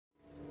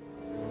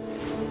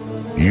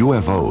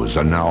UFOs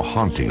are now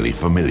hauntingly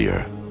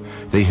familiar.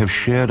 They have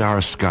shared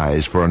our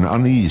skies for an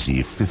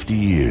uneasy 50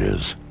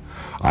 years.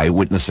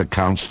 Eyewitness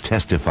accounts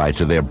testify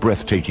to their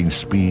breathtaking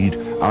speed,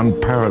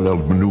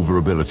 unparalleled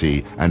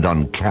maneuverability, and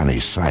uncanny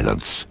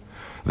silence.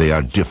 They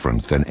are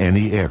different than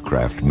any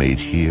aircraft made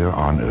here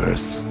on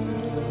Earth.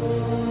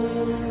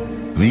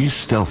 These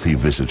stealthy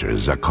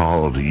visitors are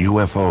called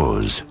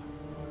UFOs,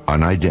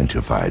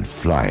 unidentified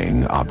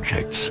flying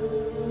objects.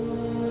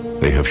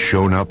 They have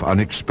shown up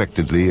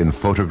unexpectedly in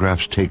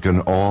photographs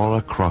taken all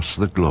across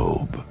the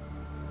globe.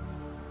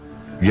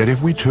 Yet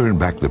if we turn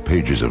back the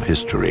pages of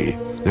history,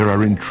 there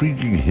are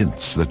intriguing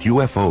hints that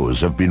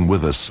UFOs have been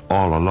with us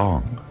all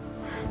along.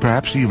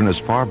 Perhaps even as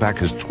far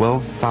back as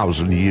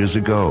 12,000 years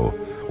ago,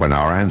 when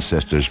our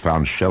ancestors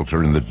found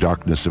shelter in the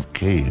darkness of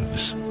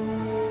caves.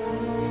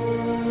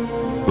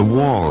 The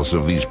walls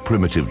of these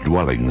primitive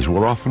dwellings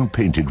were often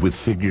painted with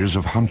figures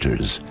of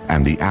hunters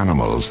and the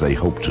animals they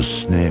hoped to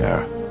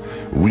snare.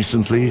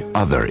 Recently,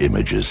 other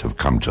images have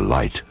come to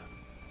light.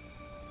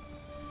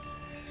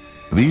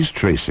 These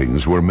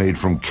tracings were made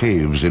from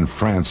caves in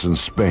France and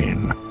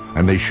Spain,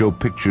 and they show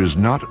pictures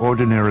not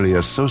ordinarily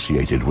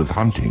associated with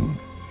hunting.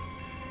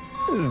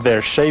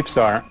 Their shapes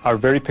are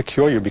very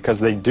peculiar because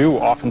they do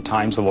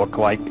oftentimes look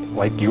like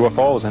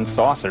UFOs and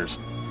saucers.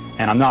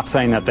 And I'm not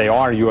saying that they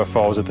are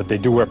UFOs or that they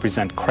do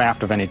represent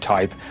craft of any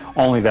type,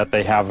 only that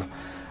they have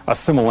a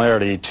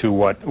similarity to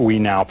what we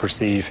now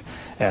perceive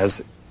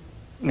as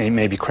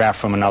maybe craft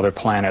from another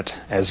planet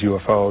as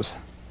UFOs.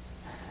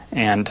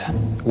 And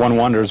one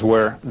wonders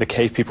where the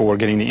cave people were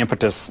getting the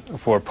impetus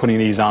for putting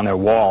these on their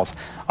walls.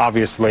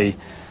 Obviously,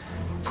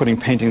 putting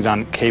paintings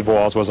on cave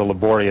walls was a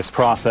laborious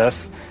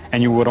process,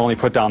 and you would only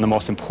put down the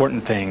most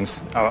important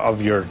things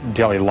of your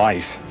daily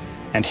life.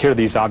 And here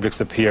these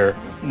objects appear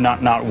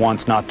not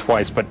once, not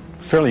twice, but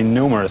fairly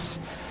numerous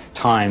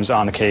times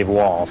on the cave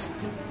walls.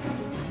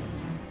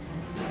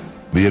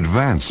 The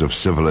advance of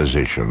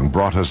civilization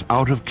brought us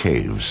out of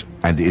caves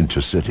and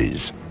into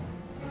cities.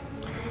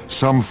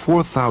 Some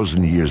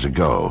 4,000 years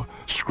ago,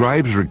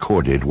 scribes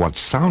recorded what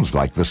sounds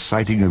like the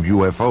sighting of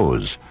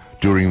UFOs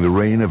during the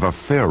reign of a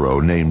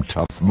pharaoh named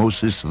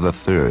Thutmose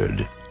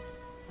III.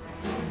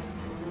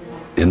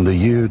 In the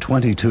year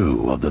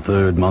 22 of the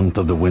third month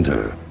of the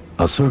winter,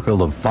 a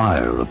circle of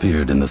fire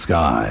appeared in the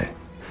sky.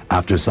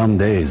 After some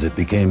days it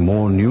became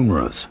more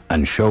numerous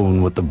and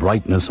shone with the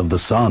brightness of the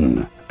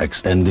sun,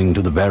 extending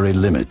to the very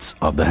limits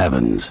of the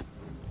heavens.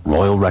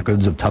 Royal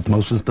Records of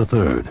Thutmose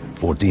III,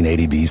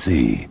 1480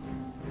 BC.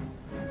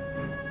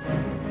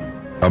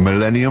 A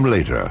millennium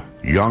later,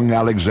 young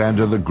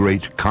Alexander the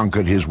Great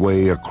conquered his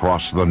way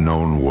across the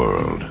known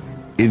world.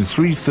 In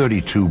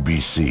 332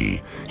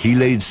 BC, he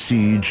laid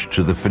siege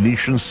to the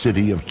Phoenician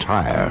city of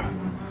Tyre,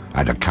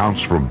 and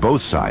accounts from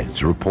both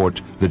sides report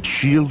that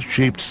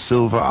shield-shaped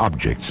silver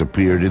objects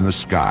appeared in the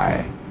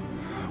sky.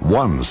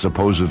 One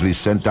supposedly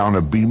sent down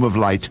a beam of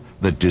light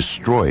that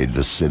destroyed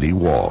the city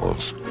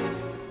walls.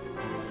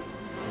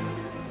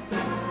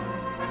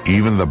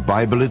 Even the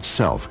Bible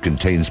itself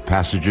contains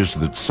passages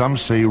that some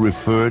say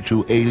refer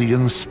to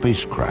alien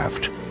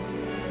spacecraft.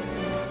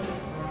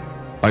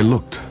 I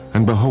looked,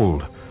 and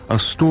behold, a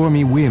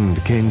stormy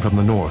wind came from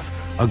the north,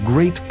 a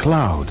great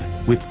cloud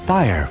with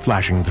fire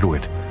flashing through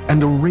it,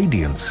 and a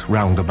radiance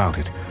round about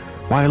it,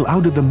 while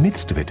out of the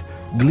midst of it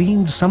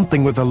gleamed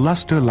something with a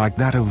luster like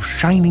that of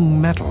shining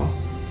metal.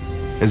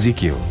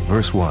 Ezekiel,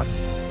 verse 1.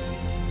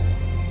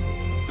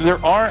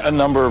 There are a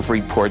number of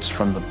reports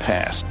from the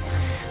past,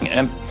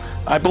 and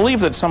I believe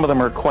that some of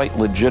them are quite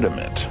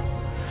legitimate.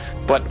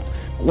 But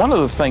one of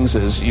the things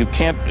is you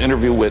can't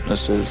interview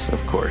witnesses,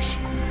 of course.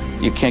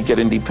 You can't get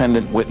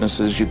independent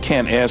witnesses. You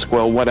can't ask,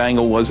 well, what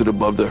angle was it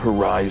above the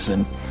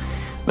horizon?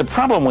 The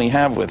problem we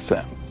have with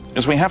them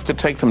is we have to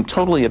take them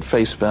totally at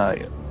face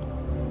value.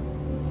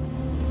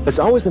 It's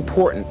always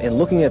important in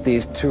looking at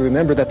these to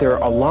remember that there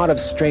are a lot of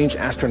strange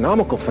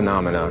astronomical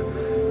phenomena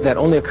that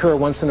only occur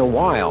once in a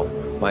while,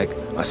 like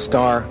a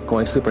star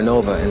going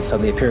supernova and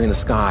suddenly appearing in the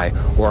sky,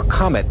 or a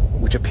comet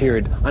which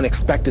appeared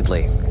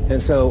unexpectedly.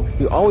 And so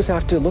you always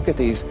have to look at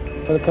these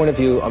from the point of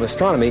view of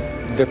astronomy.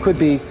 There could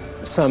be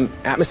some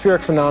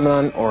atmospheric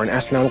phenomenon or an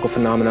astronomical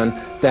phenomenon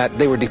that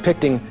they were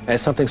depicting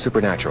as something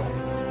supernatural.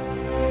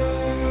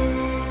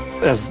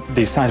 As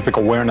the scientific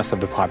awareness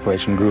of the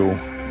population grew,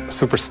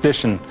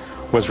 superstition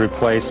was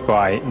replaced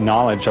by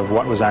knowledge of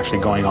what was actually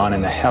going on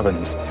in the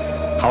heavens.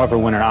 However,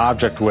 when an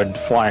object would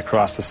fly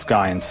across the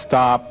sky and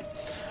stop,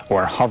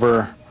 or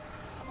hover,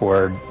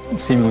 or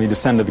seemingly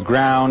descend to the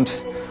ground,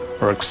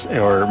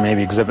 or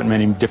maybe exhibit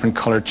many different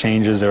color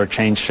changes or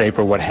change shape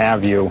or what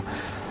have you,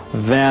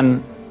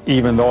 then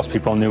even those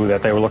people knew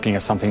that they were looking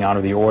at something out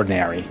of the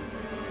ordinary.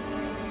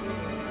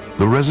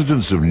 The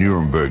residents of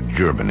Nuremberg,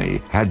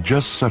 Germany, had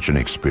just such an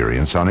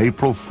experience on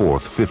April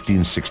 4th,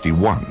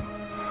 1561.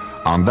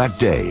 On that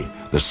day,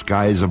 the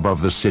skies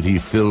above the city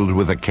filled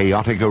with a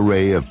chaotic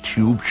array of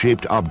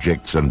tube-shaped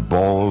objects and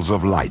balls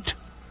of light.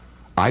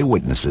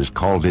 Eyewitnesses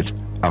called it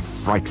a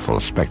frightful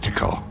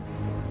spectacle.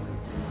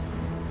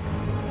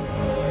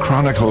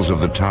 Chronicles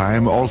of the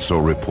time also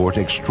report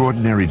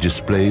extraordinary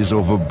displays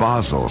over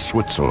Basel,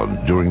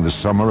 Switzerland during the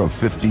summer of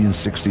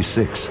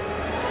 1566.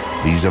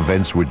 These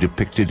events were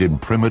depicted in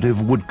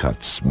primitive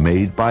woodcuts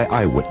made by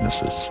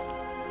eyewitnesses.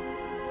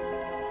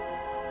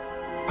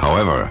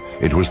 However,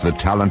 it was the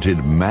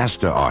talented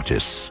master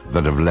artists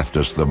that have left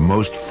us the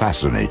most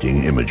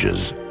fascinating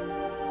images.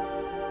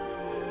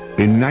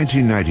 In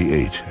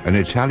 1998, an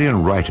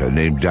Italian writer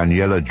named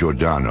Daniela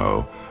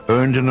Giordano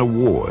earned an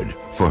award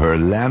for her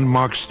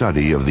landmark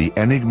study of the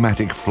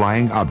enigmatic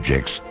flying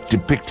objects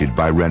depicted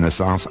by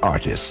Renaissance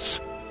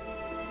artists.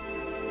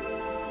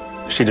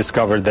 She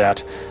discovered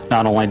that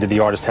not only did the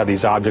artist have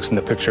these objects in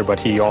the picture, but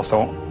he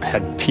also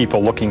had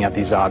people looking at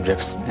these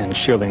objects and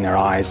shielding their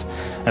eyes,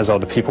 as though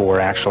the people were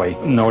actually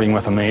noting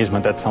with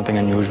amazement that something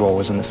unusual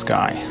was in the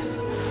sky.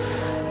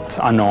 It's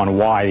unknown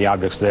why the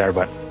object's there,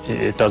 but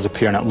it does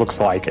appear, and it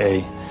looks like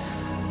a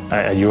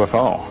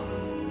UFO.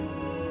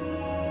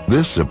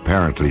 This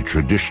apparently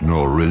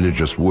traditional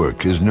religious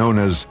work is known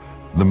as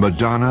the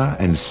Madonna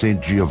and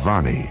Saint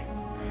Giovanni.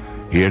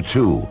 Here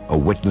too, a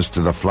witness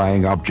to the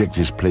flying object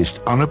is placed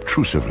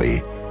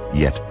unobtrusively,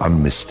 yet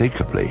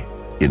unmistakably,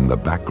 in the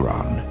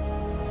background.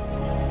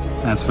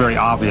 And it's very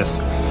obvious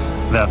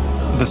that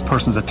this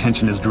person's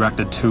attention is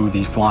directed to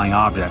the flying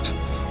object.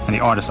 And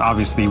the artist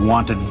obviously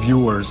wanted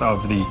viewers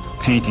of the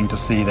painting to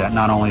see that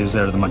not only is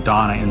there the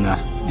Madonna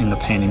in the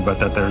painting, but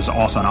that there's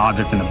also an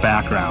object in the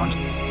background.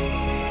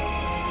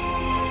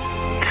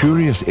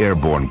 Curious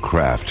airborne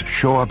craft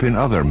show up in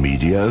other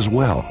media as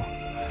well.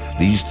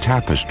 These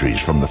tapestries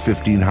from the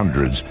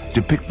 1500s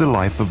depict the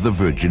life of the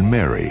Virgin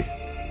Mary.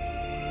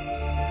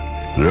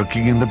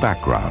 Lurking in the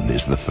background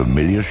is the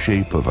familiar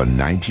shape of a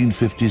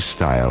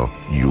 1950s-style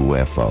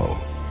UFO.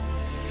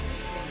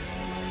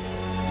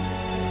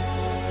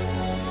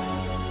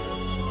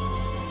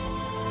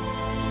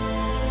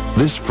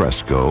 This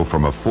fresco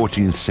from a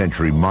 14th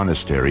century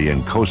monastery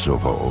in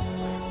Kosovo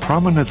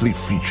prominently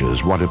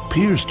features what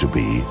appears to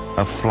be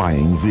a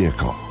flying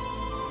vehicle.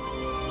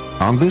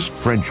 On this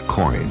French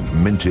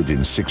coin, minted in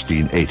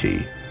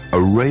 1680, a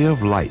ray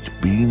of light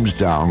beams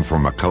down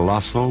from a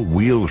colossal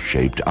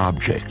wheel-shaped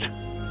object.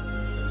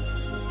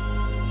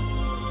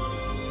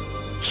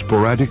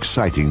 Sporadic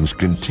sightings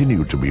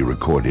continue to be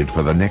recorded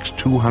for the next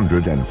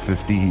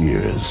 250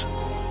 years.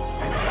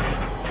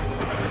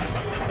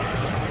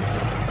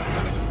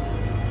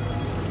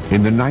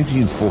 In the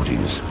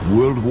 1940s,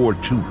 World War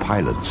II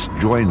pilots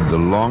joined the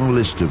long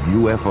list of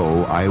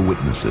UFO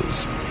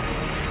eyewitnesses.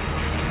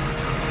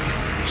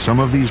 Some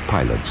of these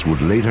pilots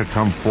would later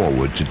come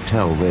forward to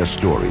tell their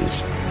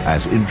stories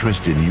as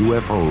interest in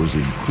UFOs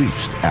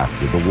increased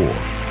after the war.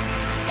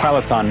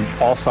 Pilots on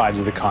all sides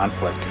of the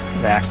conflict,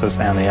 the Axis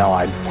and the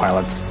Allied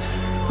pilots,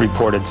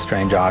 reported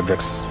strange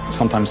objects,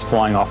 sometimes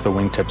flying off the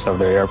wingtips of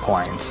their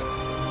airplanes,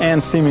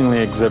 and seemingly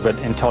exhibit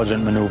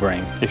intelligent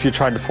maneuvering. If you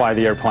tried to fly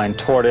the airplane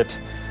toward it,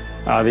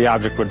 the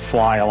object would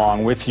fly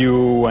along with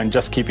you and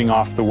just keeping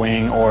off the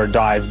wing, or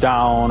dive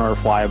down or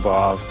fly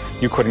above.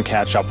 You couldn't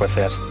catch up with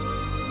it.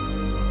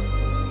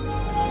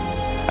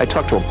 I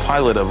talked to a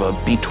pilot of a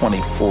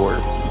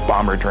B-24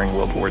 bomber during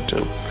World War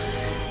II,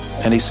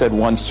 and he said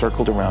one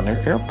circled around their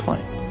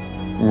airplane.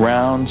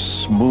 Round,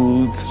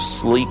 smooth,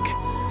 sleek.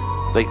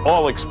 They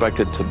all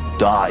expected to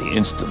die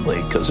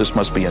instantly because this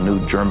must be a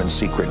new German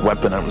secret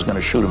weapon that was going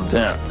to shoot them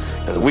down.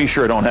 And we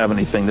sure don't have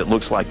anything that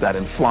looks like that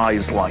and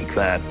flies like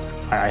that.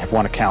 I have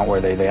one account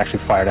where they actually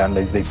fired at it,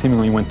 and they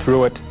seemingly went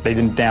through it. They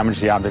didn't damage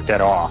the object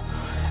at all.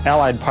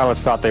 Allied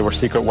pilots thought they were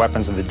secret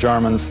weapons of the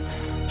Germans.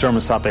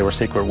 Germans thought they were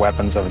secret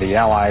weapons of the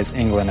Allies,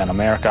 England and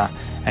America,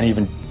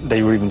 and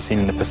they were even seen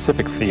in the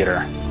Pacific theater.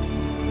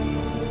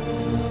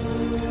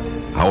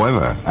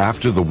 However,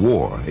 after the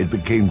war, it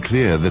became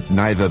clear that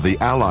neither the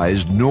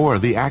Allies nor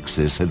the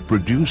Axis had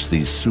produced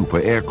these super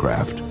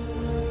aircraft.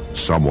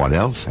 Someone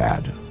else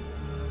had.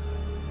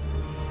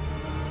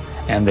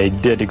 And they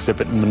did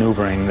exhibit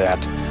maneuvering that,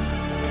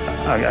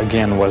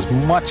 again, was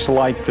much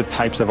like the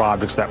types of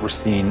objects that were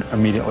seen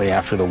immediately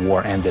after the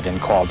war ended and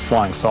called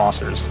flying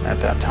saucers at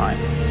that time.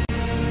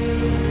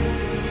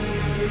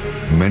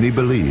 Many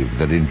believe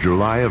that in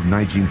July of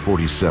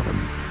 1947,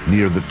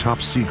 near the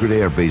top-secret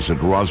air base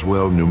at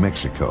Roswell, New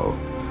Mexico,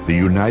 the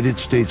United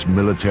States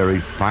military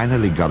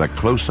finally got a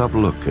close-up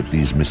look at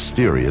these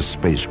mysterious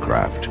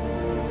spacecraft.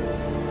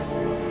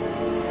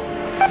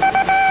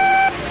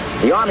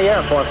 The Army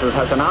Air Forces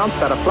has announced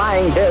that a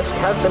flying disc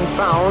has been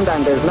found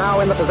and is now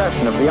in the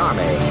possession of the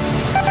Army.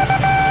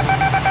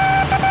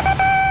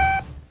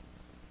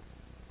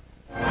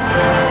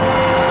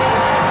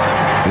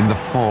 In the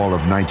fall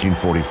of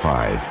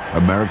 1945,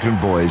 American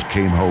boys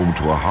came home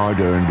to a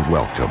hard-earned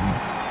welcome.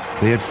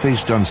 They had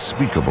faced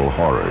unspeakable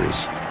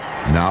horrors.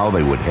 Now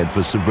they would head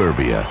for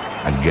suburbia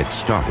and get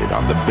started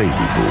on the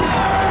baby boom.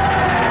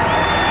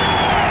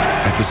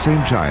 At the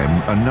same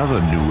time,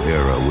 another new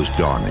era was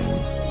dawning.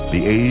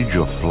 The age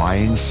of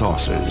flying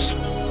saucers.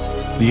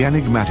 The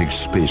enigmatic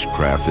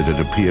spacecraft that had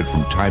appeared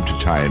from time to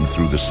time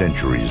through the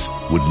centuries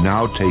would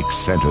now take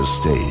center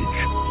stage.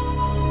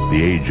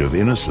 The age of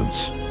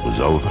innocence was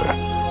over.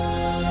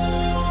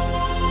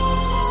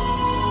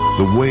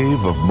 The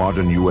wave of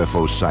modern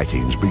UFO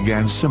sightings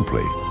began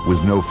simply,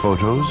 with no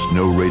photos,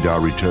 no radar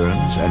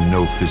returns, and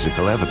no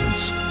physical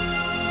evidence.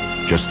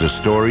 Just a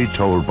story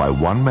told by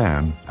one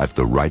man at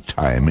the right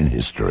time in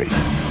history.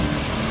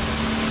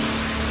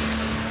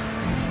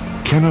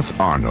 Kenneth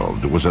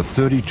Arnold was a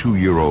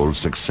 32-year-old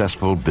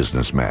successful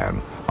businessman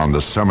on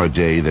the summer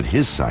day that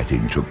his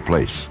sighting took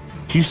place.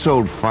 He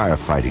sold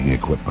firefighting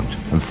equipment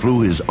and flew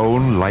his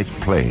own light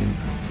plane.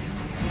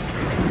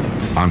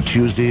 On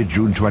Tuesday,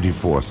 June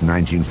 24th,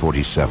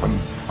 1947,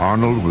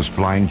 Arnold was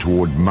flying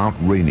toward Mount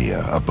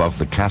Rainier above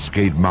the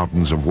Cascade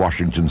Mountains of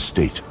Washington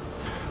State.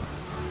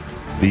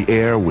 The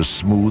air was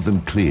smooth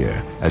and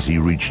clear as he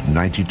reached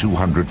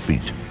 9,200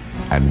 feet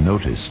and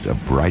noticed a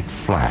bright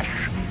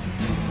flash.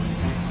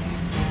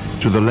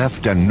 To the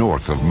left and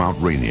north of Mount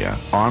Rainier,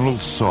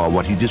 Arnold saw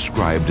what he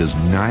described as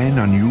 9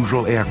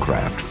 unusual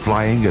aircraft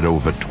flying at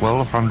over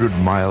 1,200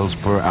 miles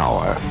per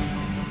hour.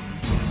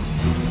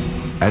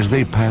 As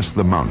they passed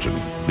the mountain,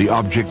 the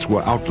objects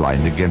were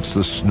outlined against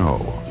the snow.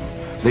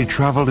 They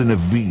traveled in a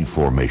V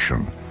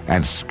formation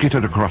and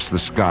skittered across the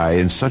sky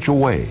in such a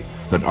way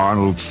that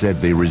Arnold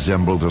said they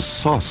resembled a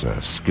saucer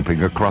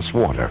skipping across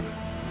water.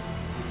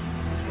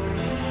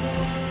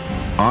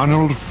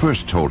 Arnold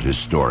first told his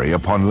story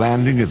upon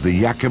landing at the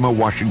Yakima,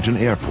 Washington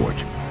airport.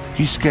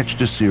 He sketched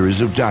a series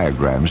of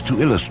diagrams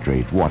to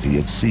illustrate what he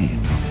had seen.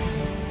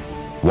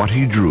 What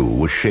he drew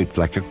was shaped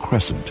like a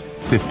crescent,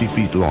 50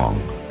 feet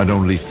long and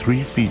only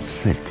 3 feet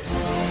thick.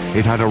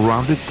 It had a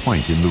rounded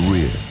point in the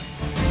rear.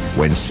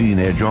 When seen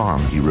edge on,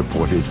 he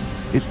reported,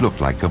 it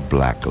looked like a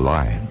black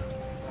line.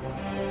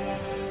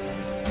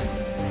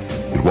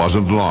 It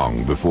wasn't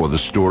long before the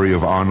story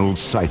of Arnold's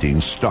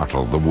sighting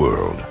startled the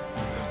world.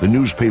 The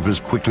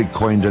newspapers quickly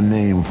coined a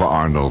name for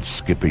Arnold's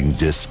skipping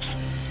discs.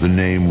 The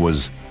name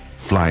was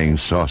flying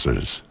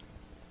saucers.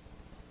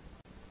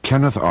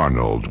 Kenneth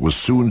Arnold was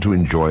soon to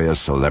enjoy a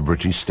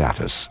celebrity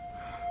status.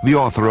 The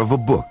author of a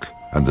book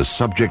and the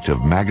subject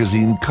of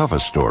magazine cover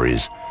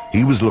stories,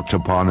 he was looked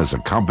upon as a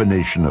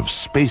combination of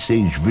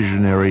space-age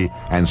visionary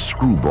and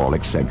screwball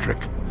eccentric.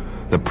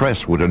 The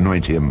press would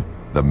anoint him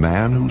the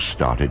man who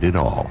started it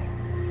all.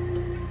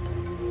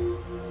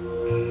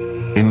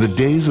 In the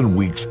days and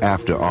weeks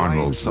after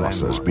Arnold's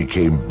saucers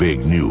became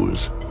big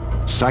news,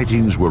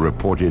 sightings were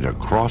reported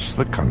across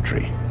the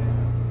country.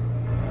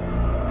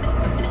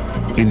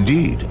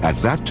 Indeed, at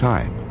that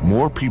time,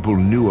 more people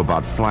knew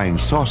about flying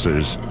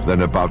saucers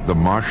than about the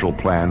Marshall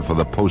Plan for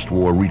the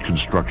post-war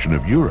reconstruction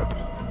of Europe.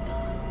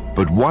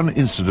 But one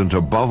incident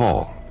above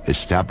all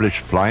established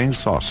flying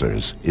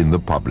saucers in the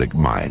public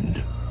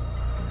mind.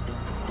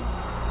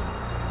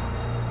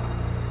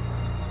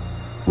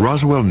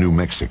 Roswell, New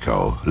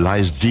Mexico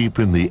lies deep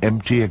in the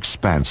empty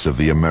expanse of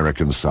the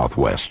American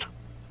Southwest.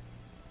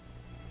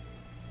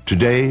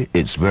 Today,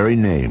 its very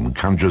name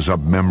conjures up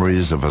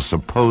memories of a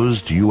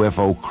supposed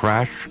UFO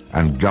crash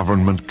and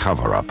government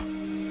cover-up.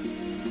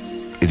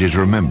 It is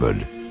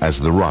remembered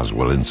as the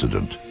Roswell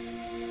incident.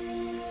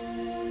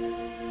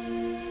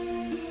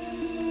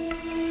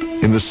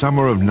 In the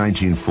summer of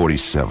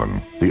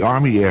 1947, the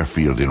Army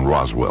airfield in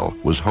Roswell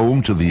was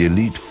home to the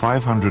elite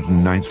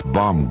 509th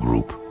Bomb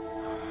Group.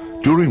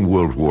 During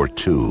World War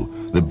II,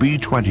 the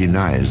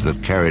B-29s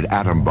that carried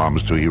atom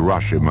bombs to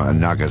Hiroshima and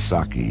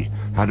Nagasaki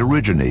had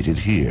originated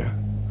here.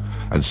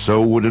 And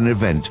so would an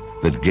event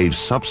that gave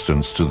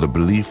substance to the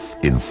belief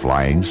in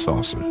flying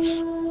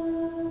saucers.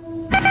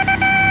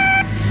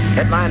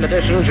 Headline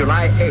edition,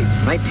 July 8,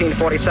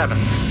 1947.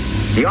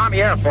 The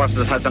Army Air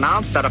Forces has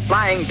announced that a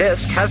flying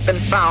disc has been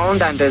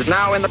found and is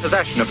now in the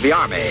possession of the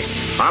Army.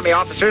 Army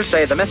officers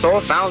say the missile,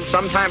 found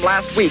sometime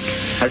last week,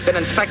 has been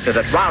inspected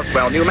at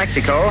Roswell, New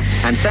Mexico,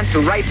 and sent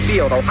to Wright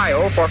Field,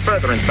 Ohio, for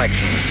further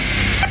inspection.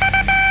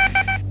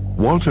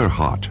 Walter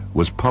Hott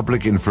was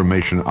Public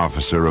Information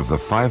Officer of the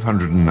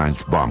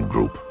 509th Bomb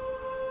Group.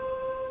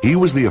 He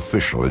was the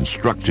official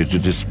instructed to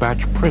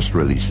dispatch press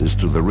releases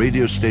to the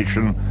radio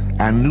station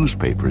and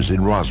newspapers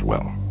in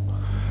Roswell.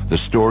 The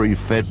story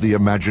fed the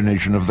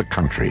imagination of the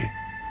country,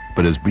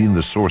 but has been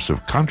the source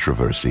of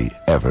controversy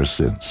ever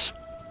since.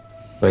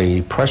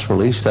 The press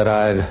release that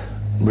I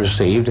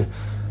received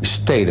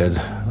stated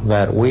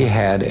that we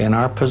had in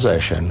our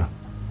possession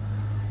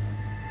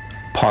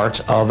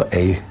parts of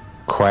a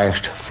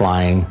crashed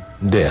flying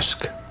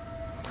disc.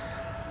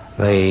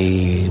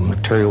 The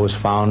material was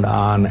found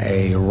on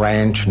a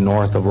ranch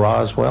north of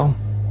Roswell.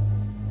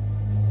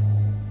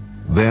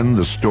 Then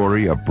the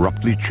story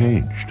abruptly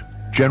changed.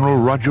 General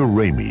Roger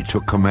Ramey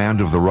took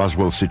command of the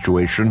Roswell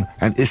situation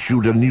and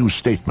issued a new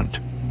statement.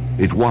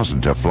 It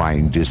wasn't a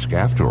flying disc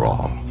after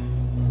all.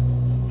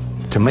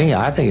 To me,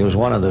 I think it was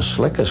one of the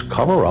slickest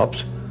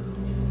cover-ups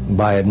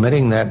by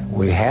admitting that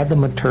we had the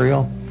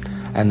material,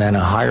 and then a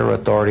higher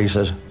authority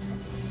says,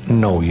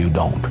 no, you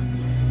don't.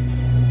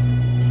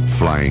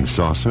 Flying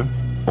saucer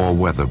or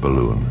weather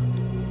balloon?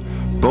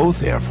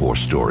 Both Air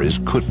Force stories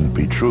couldn't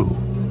be true.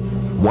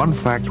 One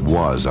fact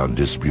was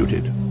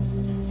undisputed.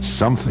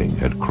 Something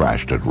had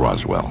crashed at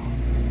Roswell.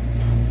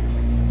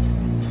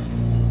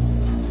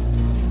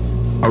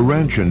 A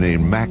rancher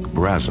named Mac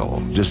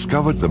Brazel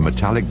discovered the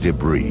metallic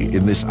debris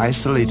in this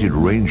isolated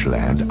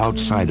rangeland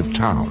outside of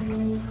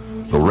town.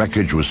 The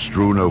wreckage was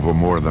strewn over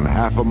more than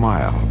half a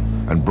mile,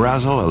 and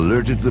Brazel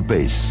alerted the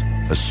base,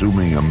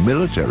 assuming a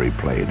military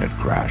plane had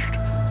crashed.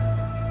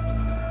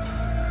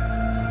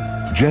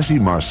 Jesse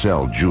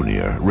Marcel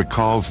Jr.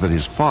 recalls that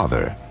his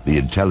father, the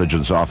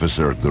intelligence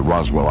officer at the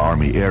Roswell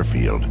Army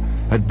Airfield,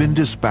 had been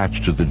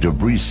dispatched to the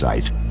debris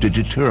site to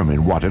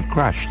determine what had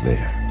crashed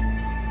there.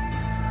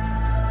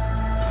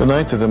 The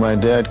night that my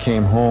dad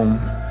came home,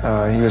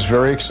 he was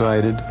very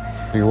excited.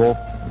 He woke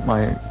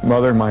my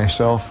mother and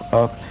myself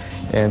up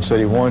and said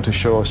he wanted to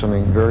show us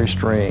something very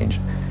strange.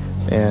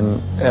 And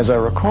as I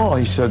recall,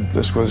 he said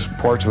this was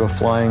parts of a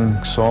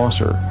flying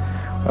saucer.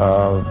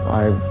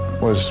 I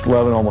was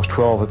 11, almost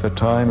 12 at the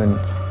time,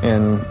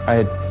 and I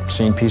had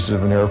seen pieces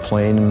of an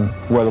airplane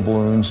and weather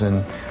balloons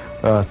and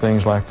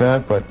things like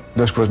that, but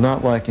this was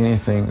not like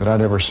anything that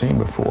I'd ever seen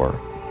before.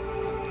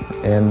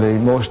 And the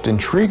most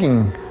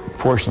intriguing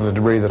portion of the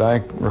debris that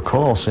I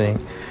recall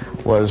seeing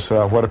was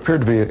what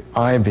appeared to be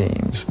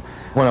I-beams.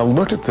 When I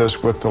looked at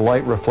this with the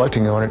light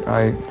reflecting on it,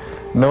 I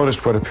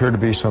noticed what appeared to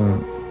be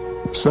some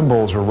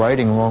symbols or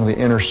writing along the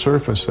inner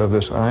surface of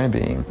this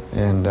I-beam.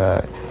 And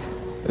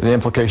the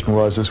implication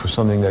was this was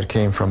something that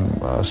came from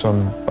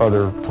some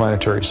other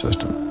planetary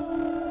system.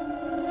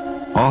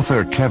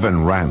 Author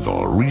Kevin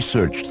Randall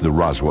researched the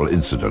Roswell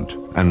incident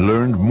and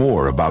learned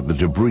more about the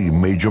debris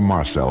Major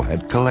Marcel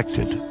had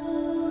collected.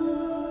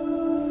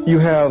 You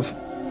have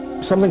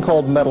something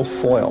called metal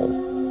foil,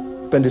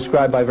 been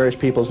described by various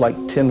people as like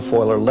tin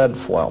foil or lead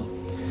foil.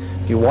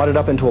 You wad it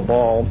up into a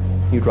ball,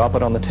 you drop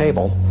it on the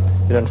table,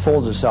 it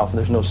unfolds itself and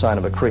there's no sign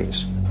of a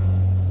crease.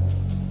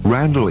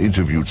 Randall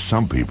interviewed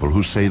some people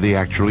who say they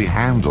actually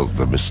handled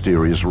the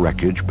mysterious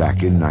wreckage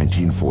back in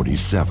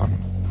 1947.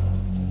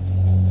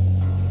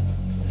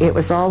 It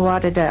was all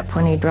wadded up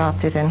when he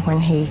dropped it, and when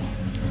he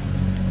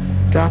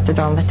dropped it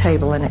on the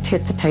table and it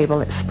hit the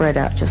table, it spread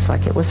out just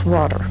like it was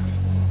water.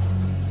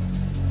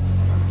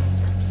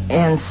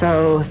 And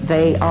so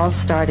they all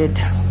started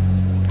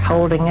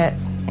holding it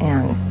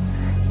and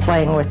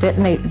playing with it,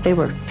 and they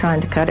were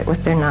trying to cut it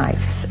with their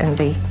knives, and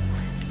they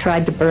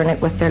tried to burn it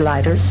with their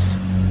lighters,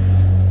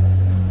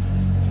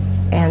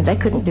 and they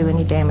couldn't do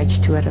any damage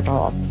to it at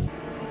all.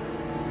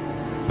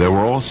 There were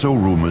also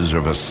rumors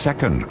of a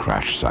second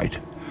crash site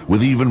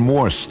with even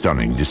more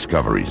stunning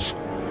discoveries.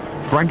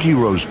 Frankie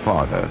Rowe's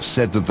father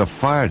said that the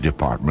fire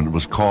department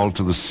was called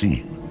to the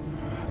scene.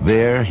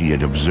 There he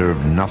had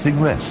observed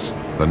nothing less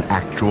than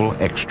actual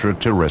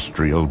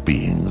extraterrestrial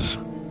beings.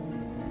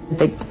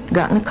 They'd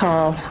gotten a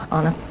call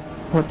on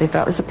what they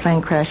thought was a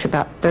plane crash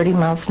about 30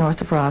 miles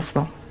north of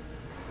Roswell.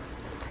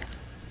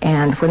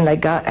 And when they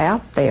got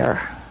out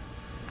there,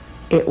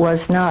 it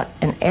was not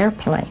an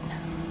airplane.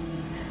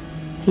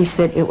 He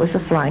said it was a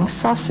flying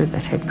saucer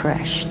that had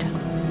crashed.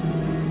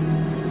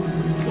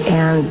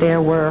 And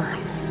there were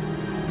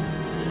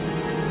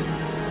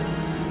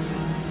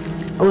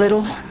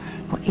little,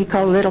 what he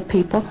called little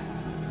people.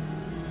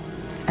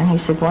 And he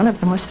said one of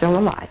them was still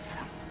alive.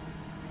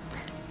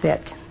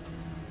 That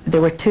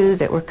there were two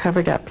that were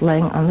covered up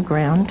laying on the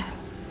ground.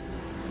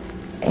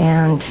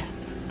 And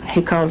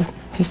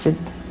he said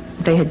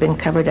they had been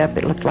covered up,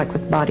 it looked like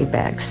with body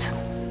bags.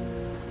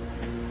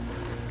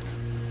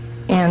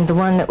 And the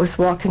one that was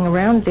walking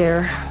around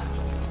there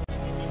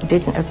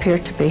didn't appear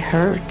to be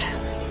hurt.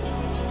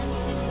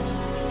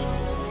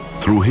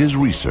 Through his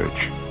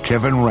research,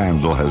 Kevin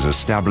Randall has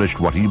established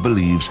what he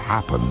believes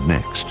happened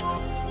next.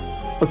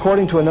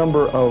 According to a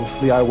number of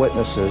the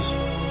eyewitnesses,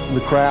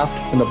 the craft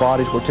and the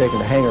bodies were taken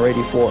to Hangar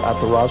 84 at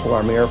the Roswell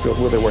Army Airfield,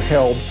 where they were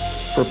held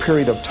for a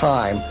period of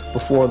time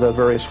before the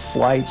various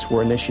flights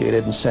were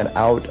initiated and sent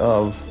out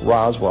of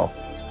Roswell.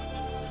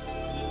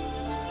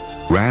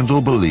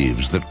 Randall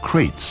believes that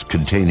crates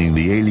containing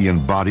the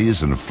alien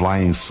bodies and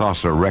flying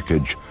saucer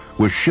wreckage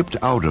were shipped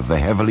out of the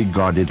heavily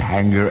guarded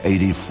Hangar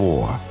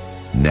 84,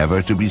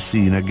 never to be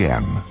seen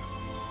again.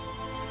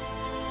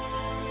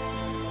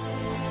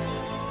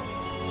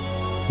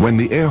 When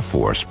the Air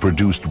Force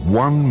produced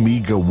one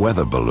meager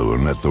weather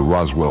balloon at the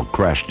Roswell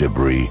crash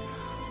debris,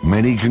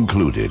 many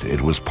concluded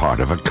it was part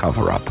of a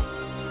cover-up.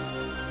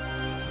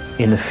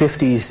 In the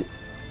 50s,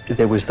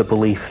 there was the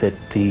belief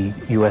that the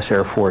U.S.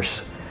 Air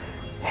Force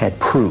had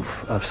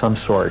proof of some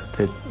sort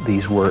that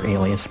these were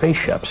alien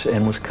spaceships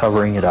and was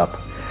covering it up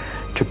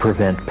to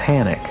prevent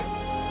panic.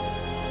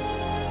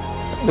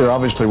 There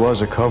obviously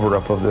was a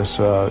cover-up of this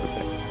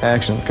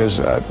accident, because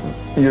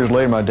years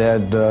later my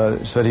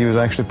dad said he was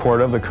actually part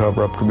of the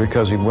cover-up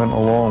because he went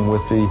along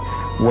with the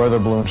weather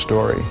balloon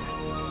story.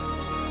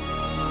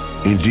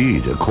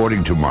 Indeed,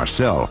 according to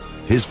Marcel,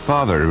 his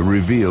father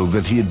revealed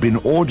that he had been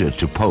ordered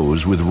to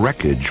pose with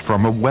wreckage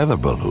from a weather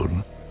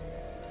balloon.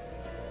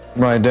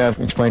 My dad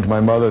explained to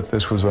my mother that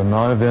this was a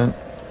non-event.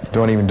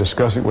 Don't even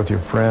discuss it with your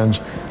friends.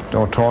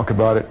 Don't talk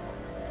about it.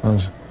 I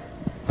was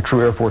a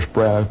true Air Force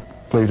brat.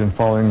 I believed in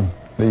following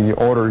the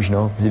orders, you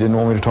know. He didn't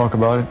want me to talk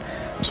about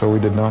it, so we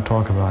did not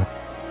talk about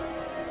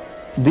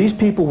it. These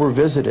people were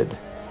visited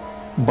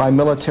by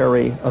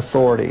military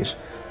authorities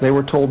They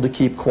were told to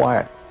keep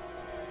quiet.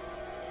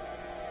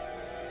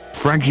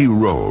 Frankie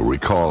Rowe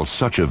recalls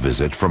such a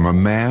visit from a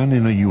man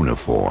in a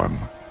uniform.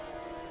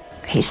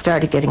 He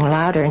started getting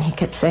louder, and he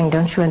kept saying,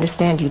 "Don't you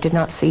understand? You did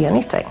not see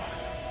anything."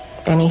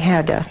 And he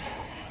had a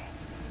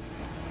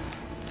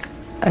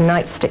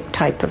nightstick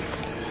type of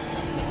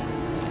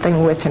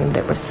thing with him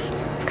that was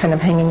kind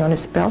of hanging on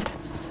his belt.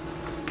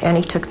 And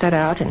he took that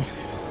out, and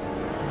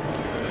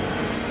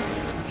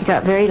he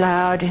got very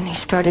loud, and he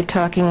started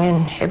talking,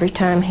 and every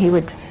time he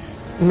would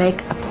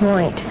make a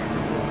point,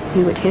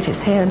 he would hit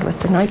his hand with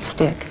the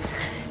nightstick.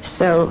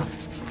 So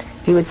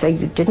he would say,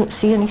 "You didn't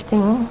see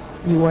anything,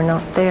 you were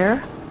not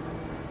there."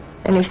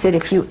 And he said,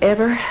 "If you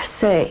ever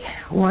say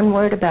one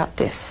word about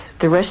this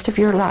the rest of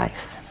your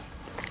life,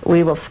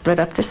 we will split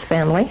up this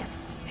family.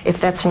 If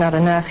that's not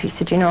enough," he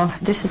said, "you know,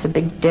 this is a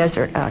big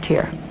desert out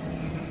here.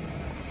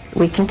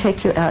 We can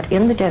take you out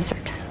in the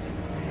desert."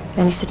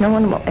 And he said, "No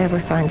one will ever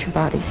find your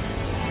bodies."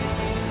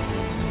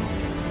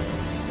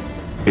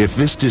 If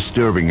this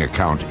disturbing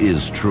account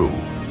is true,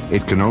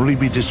 it can only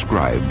be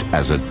described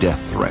as a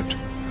death threat,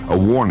 a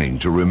warning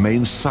to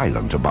remain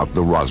silent about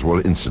the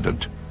Roswell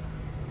incident.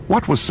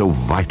 What was so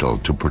vital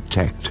to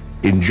protect?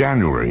 In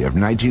January of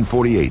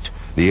 1948,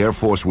 the Air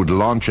Force would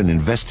launch an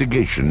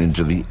investigation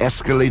into the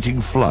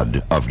escalating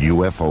flood of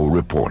UFO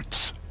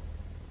reports.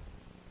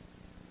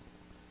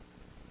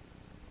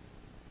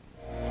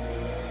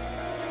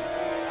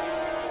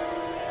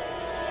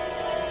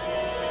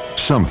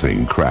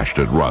 Something crashed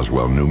at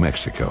Roswell, New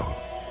Mexico.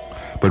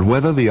 But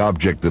whether the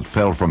object that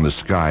fell from the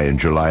sky in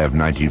July of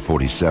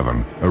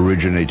 1947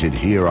 originated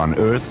here on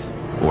Earth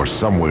or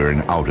somewhere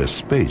in outer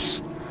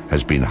space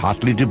has been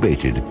hotly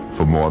debated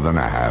for more than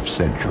a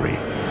half-century.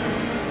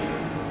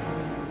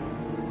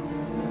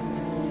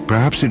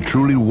 Perhaps it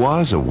truly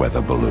was a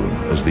weather balloon,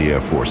 as the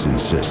Air Force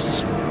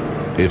insists.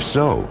 If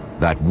so,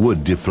 that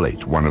would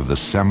deflate one of the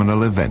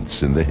seminal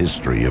events in the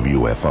history of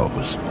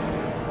UFOs.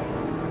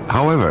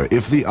 However,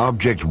 if the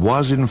object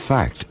was in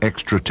fact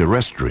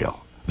extraterrestrial,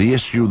 the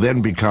issue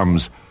then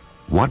becomes,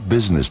 what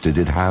business did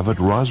it have at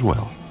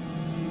Roswell?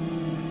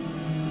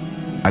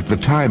 At the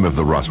time of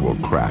the Roswell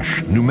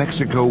crash, New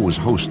Mexico was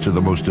host to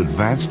the most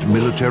advanced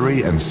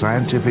military and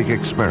scientific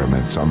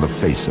experiments on the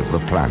face of the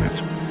planet.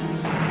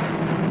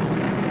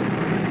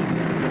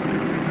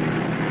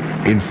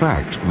 In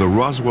fact, the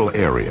Roswell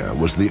area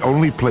was the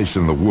only place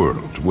in the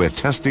world where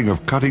testing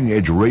of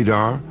cutting-edge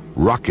radar,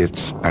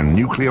 rockets, and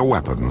nuclear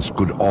weapons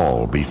could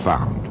all be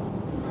found.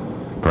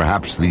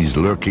 Perhaps these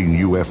lurking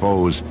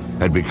UFOs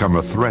had become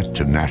a threat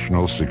to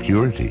national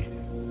security.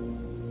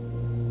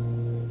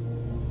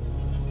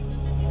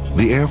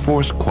 The Air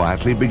Force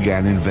quietly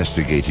began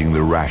investigating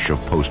the rash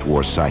of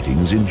post-war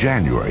sightings in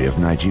January of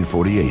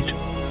 1948.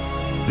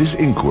 This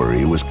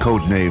inquiry was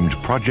codenamed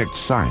Project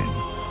Sign,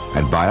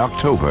 and by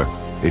October,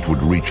 it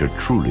would reach a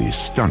truly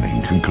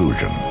stunning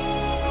conclusion.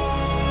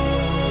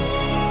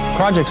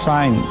 Project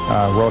Sign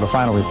wrote a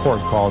final report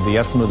called The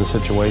Estimate of the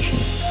Situation,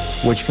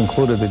 which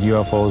concluded that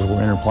UFOs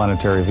were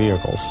interplanetary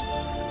vehicles.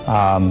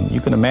 You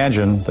can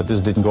imagine that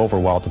this didn't go over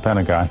well at the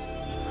Pentagon.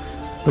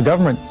 The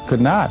government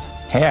could not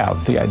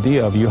have the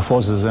idea of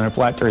UFOs as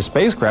interplanetary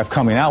spacecraft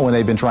coming out when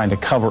they've been trying to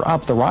cover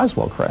up the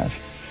Roswell crash.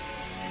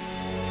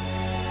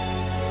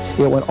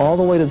 It went all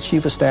the way to the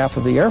Chief of Staff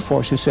of the Air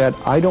Force, who said,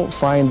 "I don't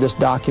find this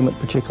document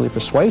particularly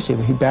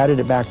persuasive." He batted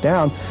it back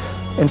down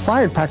and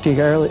fired practically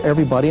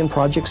everybody in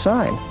Project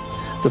Sign.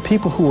 The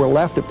people who were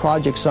left at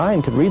Project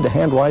Sign could read the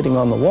handwriting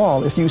on the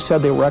wall. If you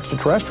said they were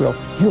extraterrestrial,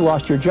 you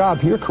lost your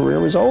job. Your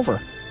career was over.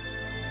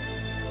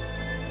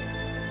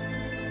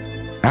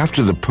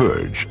 After the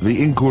purge,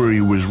 the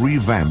inquiry was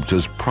revamped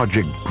as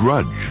Project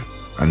Grudge,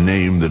 a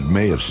name that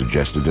may have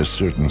suggested a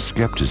certain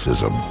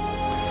skepticism.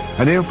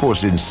 An Air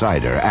Force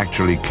insider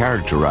actually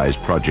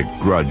characterized Project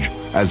Grudge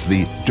as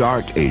the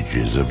dark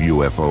ages of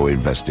UFO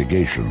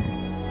investigation.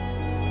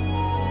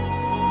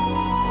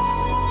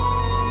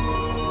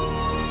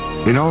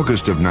 In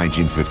August of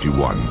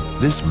 1951,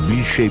 this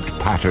V-shaped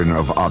pattern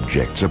of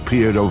objects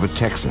appeared over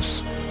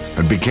Texas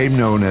and became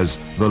known as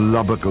the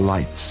Lubbock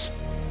Lights.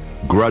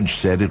 Grudge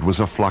said it was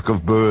a flock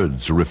of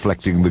birds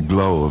reflecting the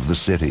glow of the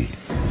city.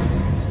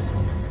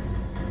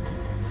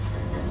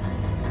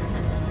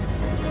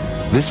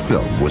 This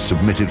film was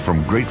submitted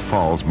from Great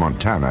Falls,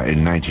 Montana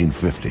in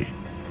 1950.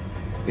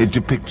 It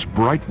depicts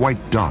bright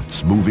white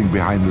dots moving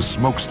behind the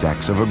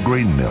smokestacks of a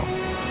grain mill.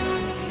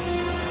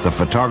 The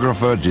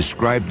photographer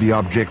described the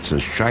objects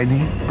as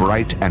shiny,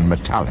 bright, and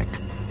metallic,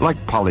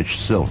 like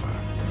polished silver.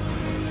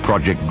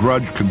 Project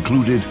Grudge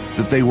concluded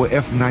that they were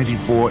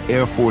F-94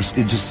 Air Force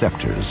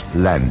interceptors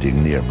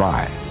landing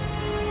nearby.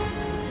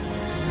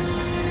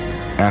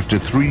 After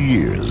 3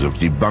 years of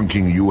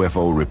debunking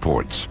UFO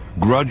reports,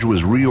 Grudge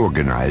was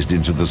reorganized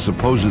into the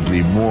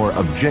supposedly more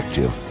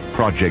objective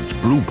Project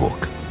Blue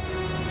Book.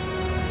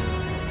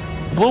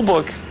 Blue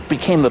Book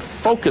became the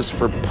focus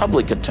for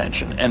public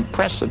attention and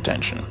press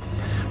attention.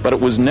 But it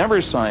was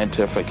never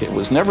scientific, it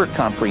was never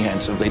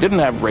comprehensive. They didn't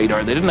have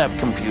radar, they didn't have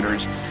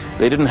computers,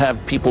 they didn't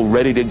have people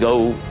ready to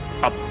go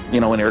up,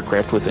 in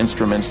aircraft with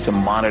instruments to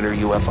monitor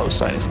UFO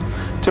sightings.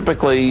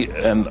 Typically,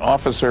 an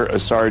officer, a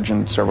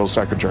sergeant, several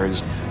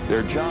secretaries,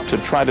 their job to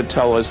try to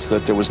tell us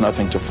that there was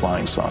nothing to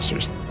flying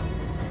saucers.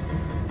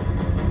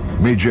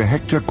 Major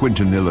Hector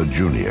Quintanilla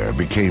Jr.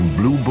 became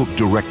Blue Book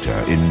director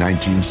in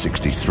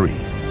 1963.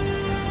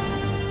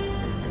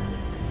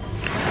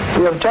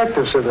 The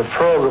objectives of the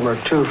program are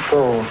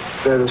twofold.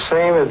 They're the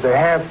same as they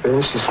have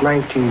been since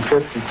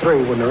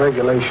 1953 when the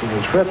regulation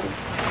was written.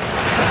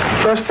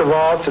 First of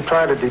all, to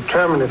try to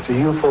determine if the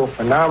UFO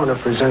phenomena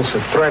presents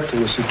a threat to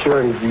the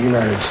security of the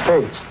United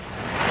States.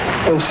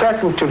 And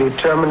second, to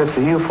determine if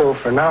the UFO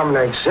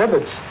phenomena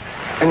exhibits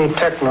any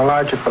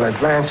technological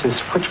advances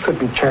which could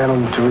be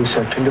channeled into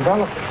research and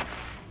development.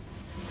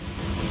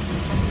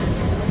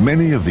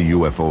 Many of the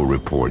UFO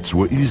reports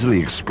were easily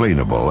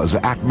explainable as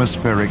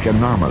atmospheric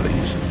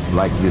anomalies,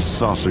 like this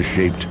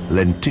saucer-shaped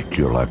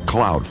lenticular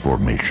cloud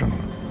formation.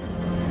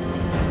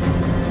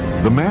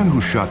 The man who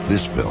shot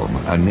this film,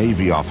 a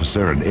Navy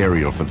officer and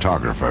aerial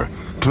photographer,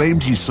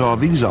 claimed he saw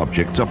these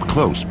objects up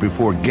close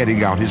before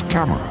getting out his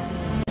camera.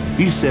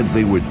 He said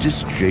they were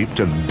disc-shaped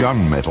and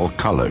gunmetal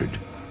colored.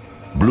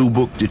 Blue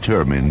Book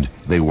determined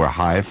they were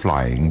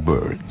high-flying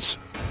birds.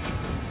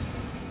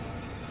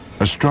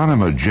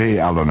 Astronomer J.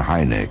 Allen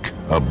Hynek,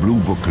 a Blue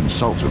Book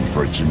consultant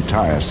for its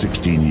entire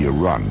 16-year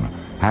run,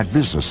 had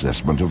this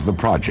assessment of the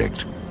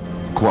project.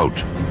 Quote,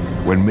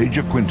 "When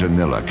Major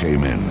Quintanilla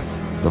came in,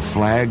 the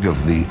flag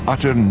of the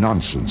utter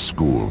nonsense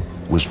school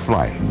was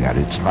flying at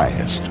its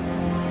highest."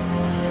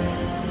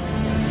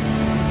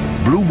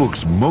 Blue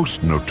Book's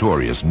most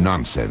notorious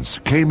nonsense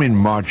came in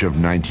March of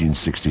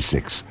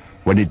 1966,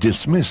 when it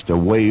dismissed a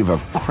wave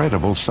of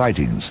credible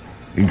sightings,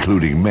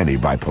 including many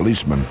by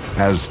policemen,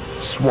 as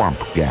swamp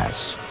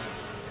gas.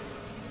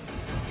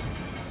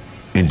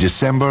 In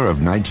December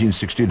of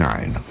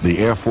 1969, the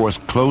Air Force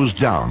closed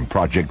down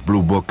Project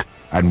Blue Book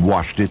and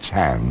washed its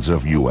hands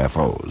of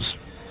UFOs.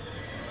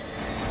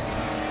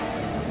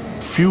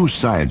 Few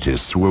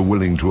scientists were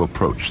willing to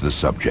approach the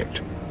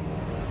subject.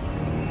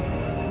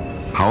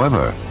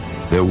 However,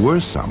 there were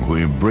some who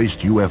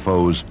embraced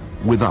UFOs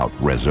without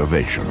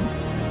reservation.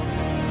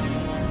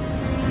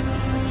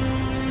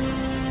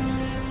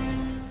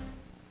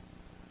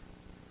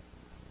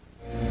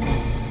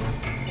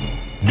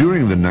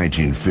 During the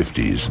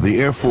 1950s, the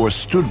Air Force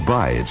stood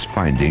by its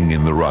finding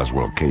in the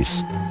Roswell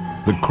case.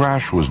 The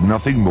crash was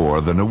nothing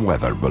more than a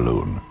weather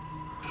balloon.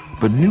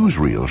 But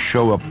newsreels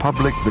show a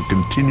public that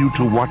continue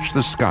to watch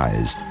the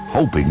skies,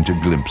 hoping to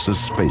glimpse a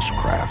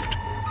spacecraft.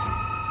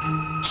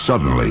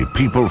 Suddenly,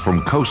 people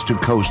from coast to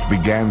coast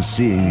began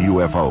seeing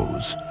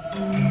UFOs.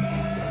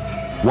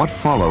 What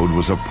followed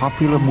was a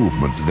popular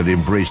movement that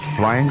embraced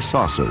flying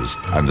saucers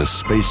and the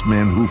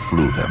spacemen who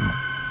flew them.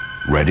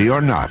 Ready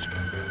or not,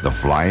 the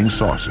flying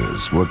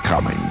saucers were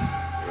coming.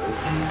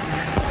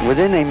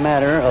 Within a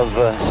matter of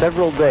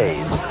several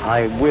days,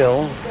 I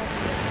will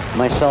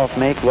myself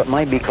make what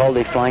might be called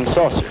a flying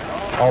saucer,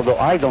 although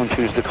I don't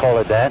choose to call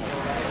it that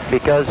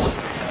because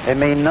it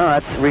may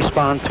not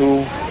respond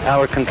to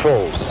our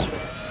controls.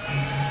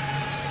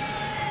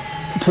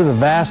 To the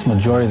vast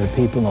majority of the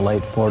people in the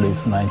late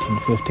 40s and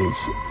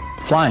 1950s,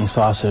 flying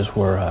saucers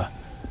were a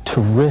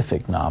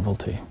terrific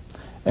novelty.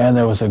 And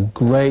there was a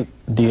great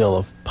deal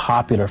of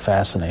popular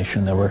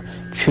fascination. There were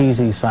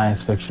cheesy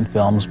science fiction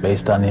films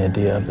based on the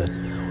idea that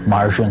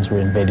Martians were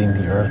invading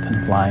the Earth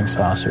in flying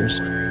saucers.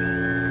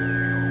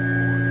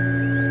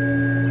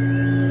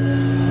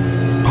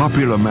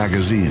 Popular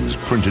magazines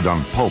printed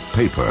on pulp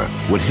paper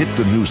would hit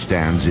the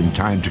newsstands in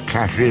time to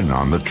cash in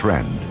on the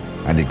trend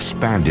and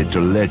expand it to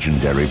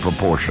legendary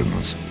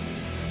proportions.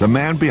 The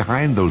man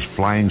behind those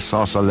flying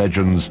saucer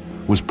legends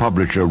was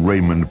publisher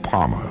Raymond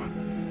Palmer.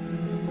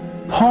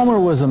 Palmer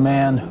was a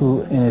man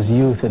who in his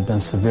youth had been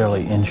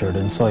severely injured,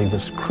 and so he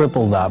was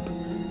crippled up,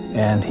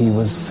 and he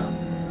was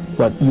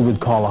what you would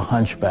call a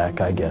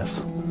hunchback, I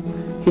guess.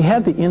 He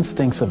had the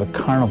instincts of a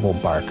carnival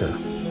barker.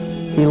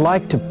 He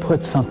liked to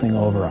put something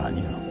over on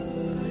you.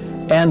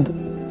 And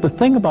the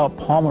thing about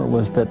Palmer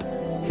was that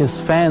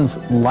his fans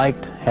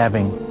liked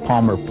having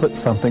Palmer put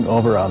something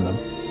over on them.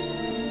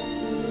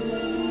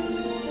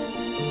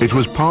 It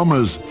was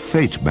Palmer's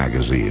Fate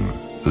magazine,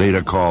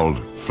 later called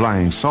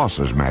Flying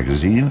Saucers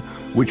magazine,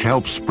 which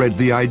helped spread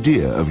the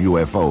idea of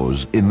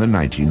UFOs in the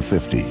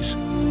 1950s.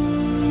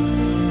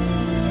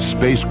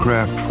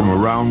 Spacecraft from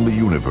around the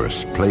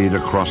universe played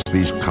across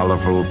these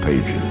colorful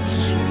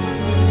pages.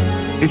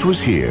 It was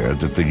here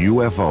that the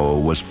UFO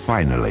was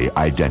finally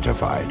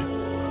identified.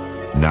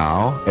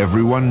 Now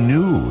everyone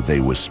knew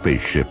they were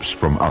spaceships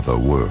from other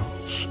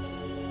worlds.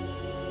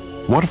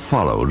 What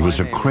followed was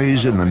a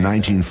craze in the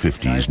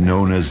 1950s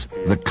known as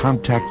the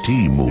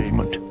contactee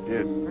movement.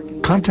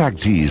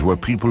 Contactees were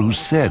people who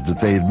said that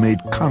they had made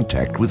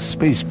contact with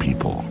space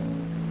people.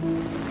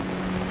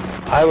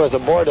 I was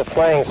aboard a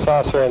flying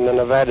saucer in the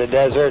Nevada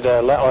desert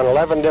on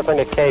 11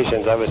 different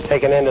occasions. I was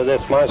taken into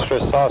this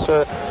monstrous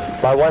saucer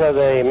by one of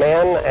the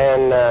men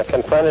and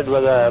confronted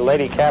with a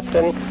lady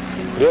captain.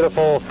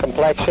 Beautiful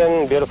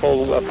complexion,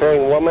 beautiful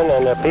appearing woman,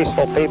 and they're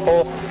peaceful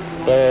people.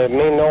 They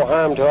mean no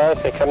harm to us.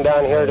 They come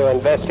down here to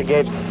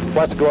investigate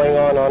what's going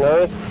on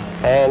Earth.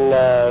 and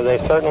they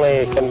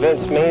certainly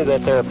convinced me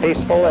that they're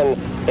peaceful, and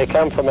they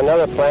come from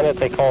another planet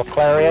they call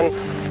Clarion.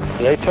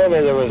 They told me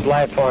there was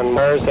life on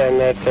Mars and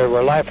that there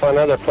were life on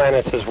other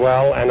planets as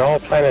well, and all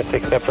planets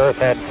except Earth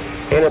had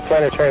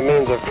interplanetary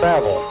means of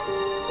travel.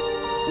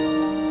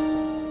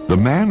 The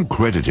man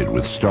credited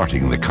with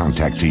starting the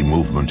contactee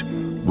movement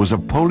was a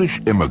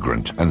Polish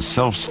immigrant and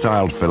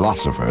self-styled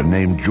philosopher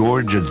named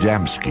George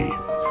Adamski.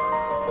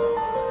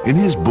 In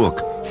his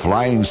book,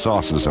 Flying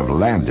Saucers Have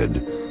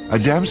Landed,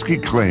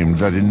 Adamski claimed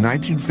that in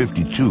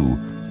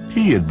 1952,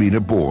 he had been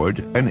aboard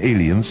an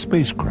alien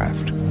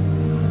spacecraft.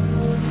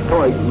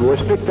 I was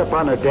picked up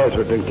on a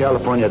desert, in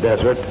California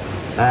desert,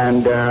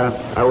 and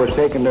I was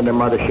taken to the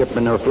mothership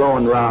and they were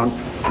flown around,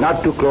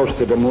 not too close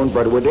to the moon,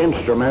 but with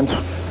instruments,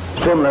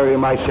 similar, you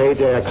might say,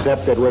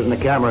 except it wasn't a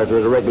camera, it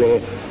was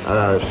regularly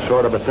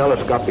sort of a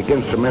telescopic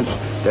instruments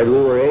that we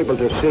were able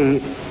to see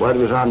what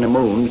was on the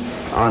moon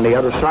on the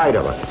other side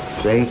of it,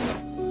 see?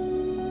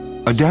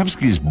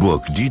 Adamski's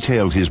book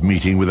detailed his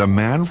meeting with a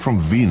man from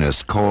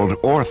Venus called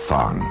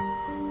Orthon.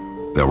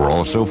 There were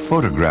also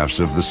photographs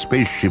of the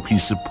spaceship he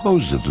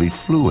supposedly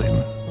flew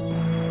in.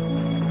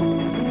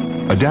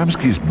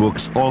 Adamski's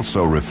books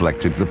also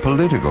reflected the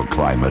political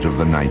climate of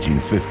the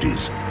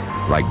 1950s,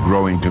 like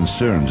growing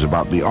concerns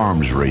about the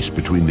arms race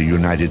between the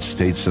United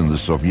States and the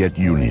Soviet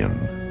Union.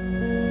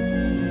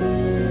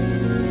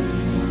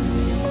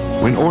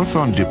 When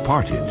Orthon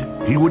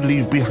departed, he would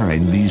leave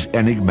behind these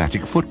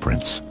enigmatic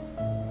footprints.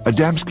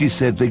 Adamski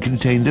said they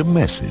contained a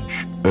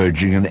message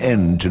urging an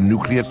end to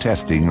nuclear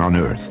testing on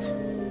Earth.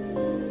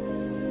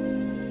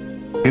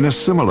 In a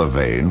similar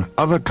vein,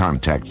 other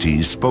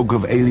contactees spoke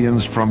of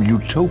aliens from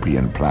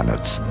utopian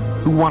planets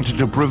who wanted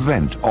to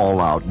prevent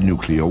all-out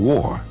nuclear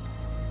war.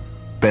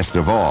 Best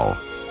of all,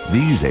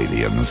 these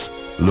aliens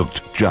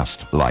looked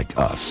just like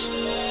us.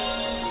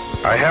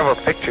 I have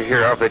a picture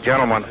here of the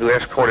gentleman who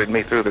escorted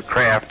me through the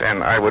craft,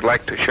 and I would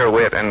like to show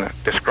it and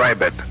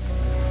describe it.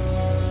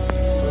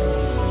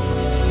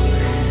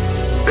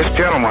 This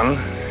gentleman,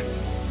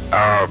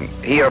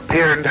 he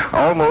appeared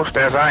almost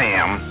as I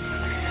am,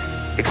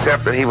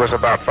 except that he was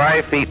about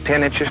 5 feet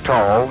 10 inches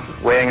tall,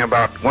 weighing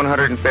about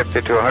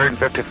 150 to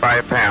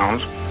 155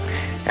 pounds,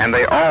 and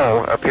they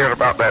all appeared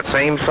about that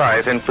same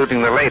size,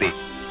 including the lady.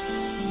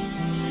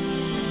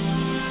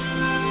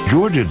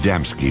 George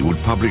Adamski would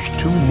publish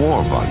 2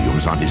 more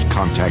volumes on his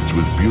contacts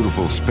with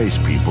beautiful space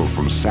people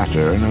from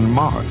Saturn and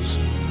Mars.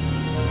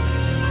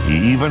 He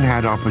even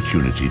had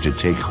opportunity to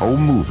take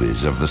home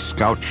movies of the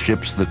scout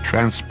ships that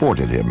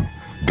transported him,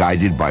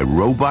 guided by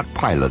robot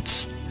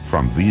pilots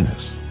from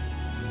Venus.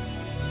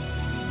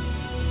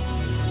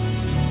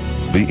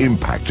 The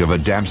impact of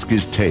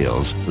Adamski's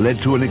tales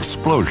led to an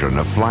explosion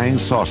of flying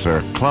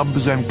saucer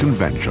clubs and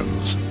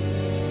conventions.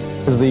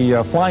 As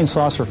the flying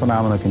saucer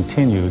phenomena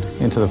continued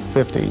into the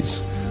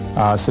 50s,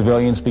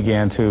 civilians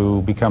began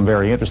to become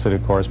very interested,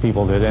 of course,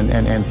 people did,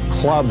 and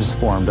clubs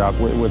formed up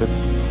with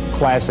a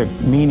classic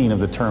meaning of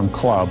the term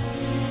club,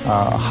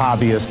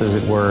 hobbyists, as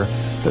it were,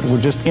 that were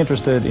just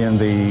interested in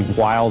the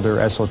wilder,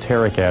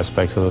 esoteric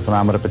aspects of the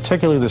phenomena,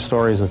 particularly the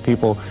stories of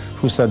people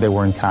who said they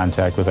were in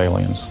contact with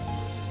aliens.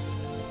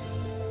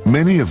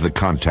 Many of the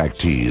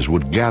contactees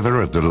would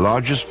gather at the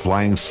largest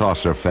flying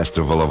saucer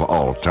festival of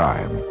all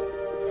time.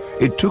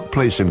 It took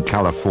place in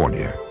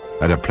California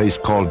at a place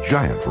called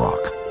Giant Rock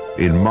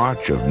in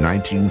March of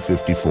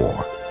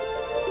 1954.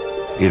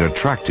 It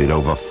attracted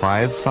over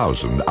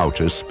 5,000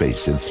 outer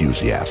space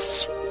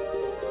enthusiasts.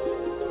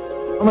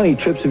 How many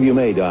trips have you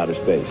made to outer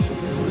space?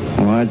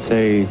 Well, I'd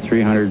say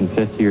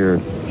 350 or a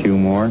few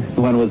more.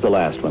 When was the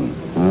last one?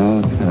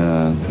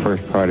 Well,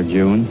 first part of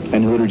June.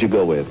 And who did you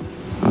go with?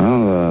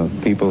 Well,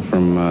 people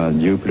from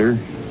Jupiter.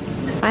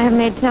 I have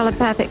made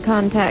telepathic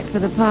contact for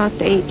the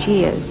past 8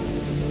 years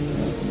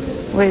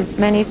with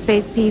many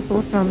space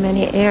people from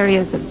many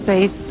areas of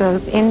space,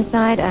 both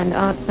inside and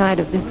outside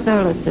of the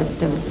solar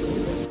system.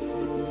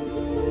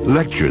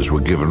 Lectures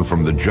were given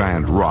from the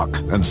Giant Rock,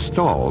 and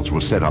stalls were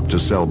set up to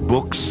sell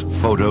books,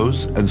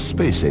 photos, and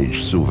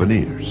space-age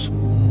souvenirs.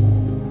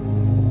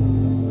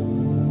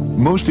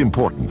 Most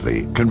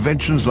importantly,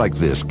 conventions like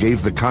this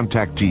gave the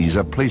contactees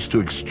a place to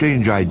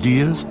exchange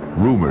ideas,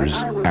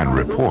 rumors, and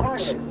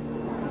reports.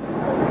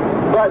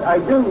 But I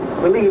do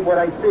believe what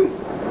I see.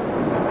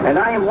 And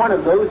I am one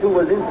of those who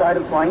was inside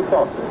a flying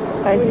saucer.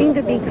 I seem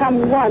to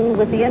become one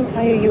with the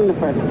entire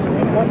universe.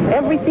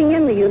 Everything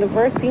in the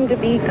universe seemed to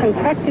be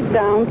contracted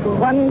down to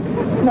one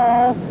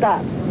small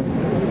dot.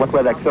 What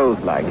were their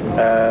clothes like?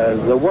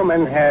 The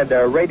woman had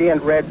a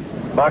radiant red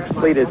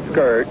box-pleated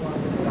skirt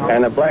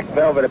and a black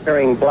velvet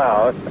appearing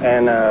blouse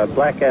and a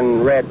black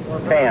and red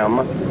tam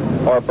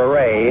or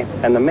beret,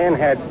 and the men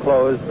had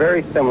clothes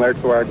very similar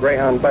to our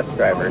Greyhound bus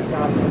drivers.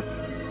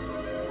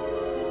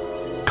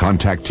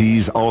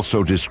 Contactees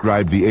also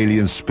described the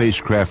alien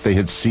spacecraft they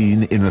had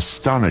seen in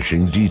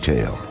astonishing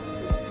detail.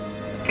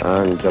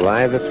 On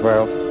July the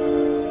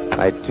 12th,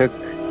 I took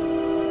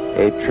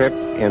a trip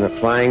in a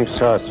flying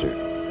saucer,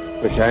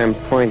 which I am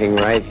pointing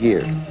right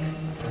here.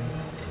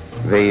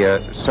 The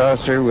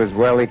saucer was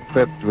well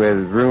equipped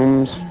with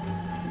rooms,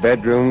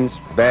 bedrooms,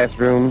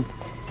 bathroom,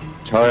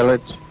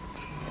 toilets,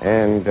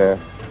 and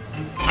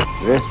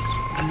this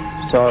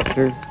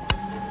saucer.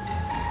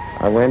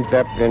 I went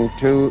up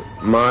into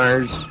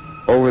Mars,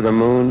 over the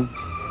moon,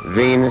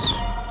 Venus,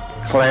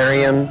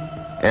 Clarion,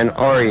 and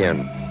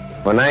Orion.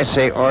 When I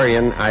say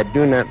Orion, I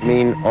do not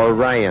mean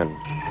Orion.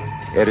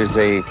 It is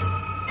a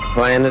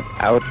planet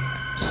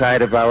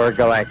outside of our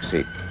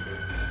galaxy.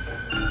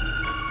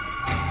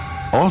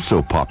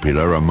 Also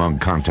popular among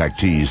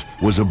contactees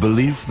was a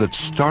belief that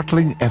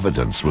startling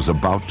evidence was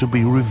about to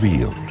be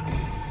revealed.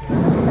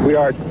 We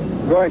are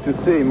going to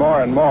see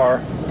more and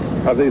more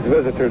of these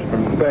visitors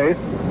from space,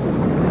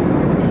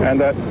 and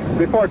that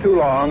before too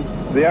long,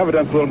 the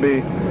evidence will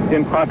be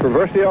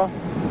incontrovertible,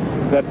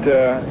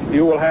 that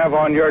you will have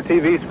on your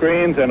TV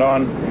screens and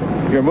on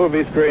your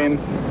movie screens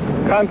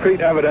concrete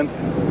evidence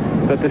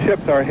that the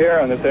ships are here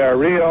and that they are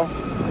real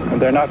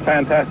and they're not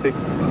fantastic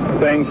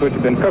things which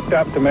have been cooked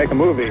up to make a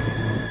movie.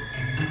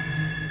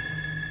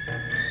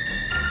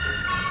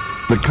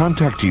 The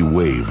contactee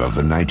wave of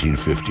the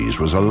 1950s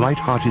was a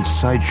light-hearted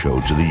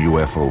sideshow to the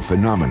UFO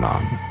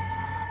phenomenon.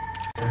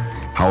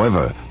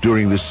 However,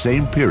 during this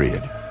same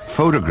period,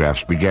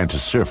 photographs began to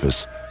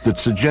surface that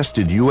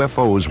suggested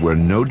UFOs were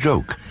no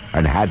joke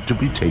and had to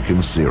be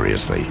taken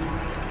seriously.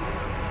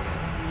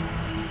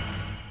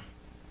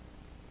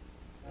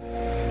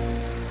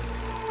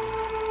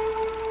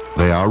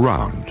 They are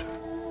round,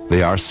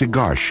 they are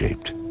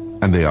cigar-shaped,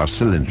 and they are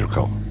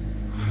cylindrical.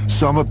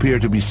 Some appear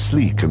to be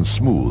sleek and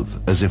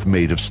smooth, as if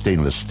made of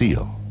stainless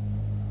steel,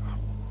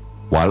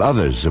 while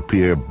others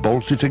appear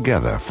bolted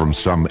together from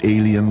some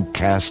alien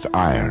cast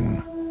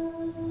iron.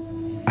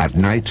 At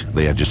night,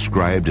 they are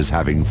described as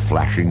having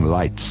flashing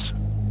lights.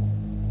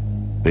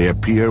 They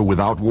appear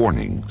without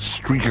warning,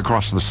 streak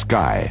across the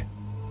sky,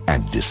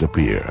 and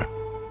disappear.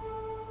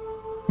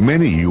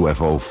 Many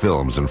UFO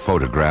films and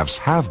photographs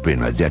have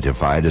been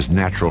identified as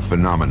natural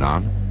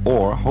phenomenon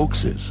or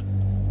hoaxes.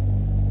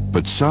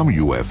 But some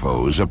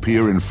UFOs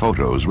appear in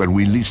photos when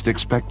we least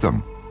expect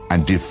them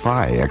and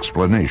defy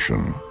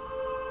explanation.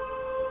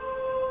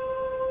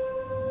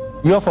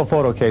 UFO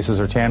photo cases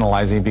are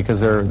tantalizing because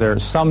they're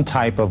some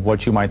type of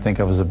what you might think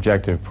of as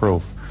objective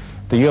proof.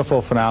 The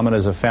UFO phenomenon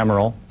is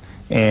ephemeral,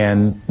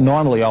 and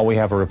normally all we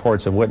have are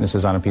reports of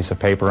witnesses on a piece of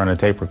paper on a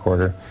tape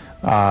recorder.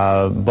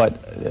 But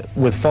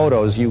with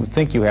photos, you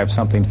think you have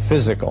something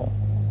physical.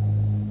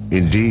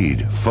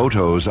 Indeed,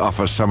 photos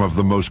offer some of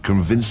the most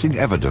convincing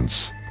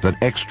evidence that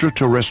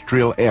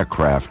extraterrestrial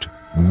aircraft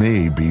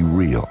may be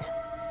real.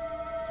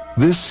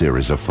 This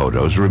series of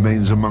photos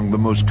remains among the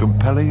most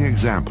compelling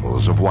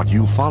examples of what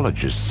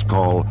ufologists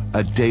call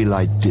a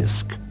daylight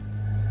disk.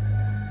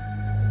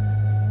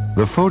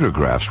 The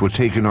photographs were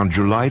taken on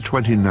July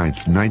 29,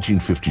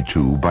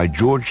 1952 by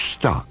George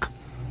Stock,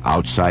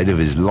 outside of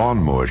his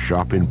lawnmower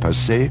shop in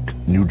Passaic,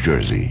 New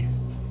Jersey.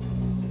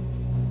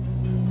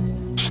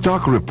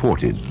 Stock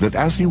reported that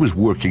as he was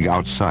working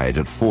outside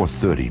at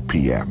 4:30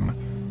 p.m.,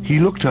 he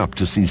looked up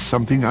to see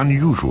something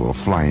unusual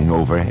flying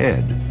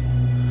overhead.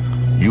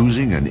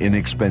 Using an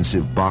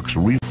inexpensive box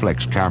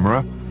reflex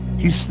camera,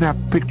 he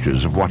snapped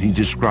pictures of what he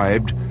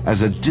described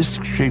as a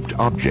disc-shaped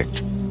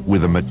object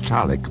with a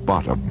metallic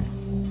bottom.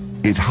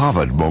 It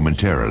hovered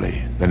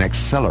momentarily, then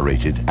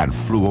accelerated and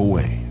flew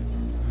away.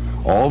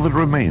 All that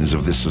remains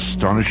of this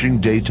astonishing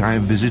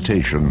daytime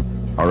visitation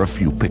are a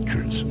few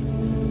pictures.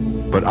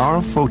 But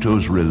are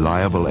photos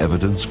reliable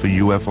evidence for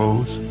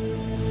UFOs?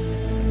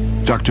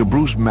 Dr.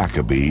 Bruce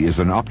Maccabee is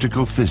an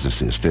optical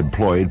physicist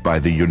employed by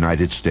the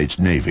United States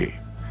Navy.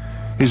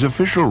 His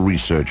official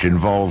research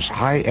involves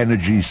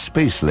high-energy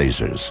space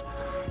lasers,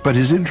 but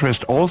his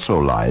interest also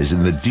lies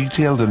in the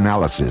detailed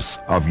analysis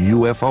of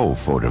UFO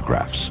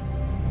photographs.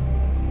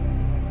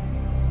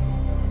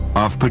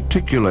 Of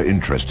particular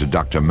interest to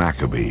Dr.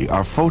 Maccabee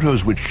are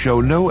photos which show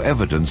no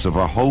evidence of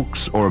a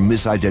hoax or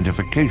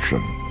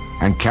misidentification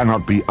and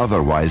cannot be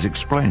otherwise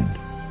explained.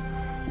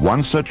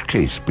 One such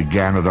case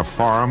began at a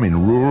farm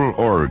in rural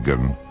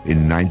Oregon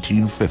in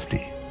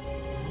 1950.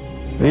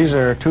 These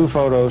are two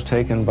photos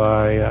taken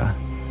by a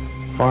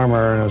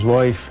farmer and his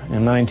wife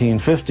in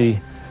 1950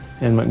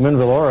 in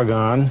McMinnville,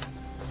 Oregon.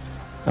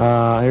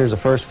 Here's the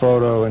first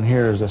photo and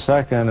here's the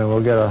second, and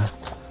we'll get a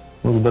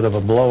little bit of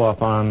a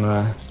blow-up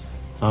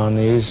on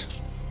these.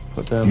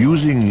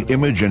 Using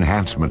image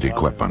enhancement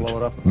equipment,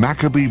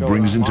 Maccabee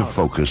brings into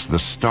focus the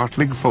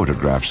startling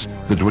photographs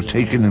that were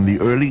taken in the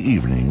early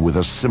evening with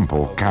a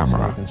simple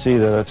camera. You can see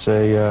that it's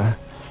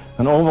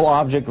an oval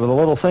object with a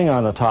little thing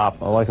on the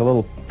top, like a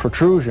little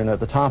protrusion at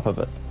the top of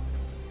it.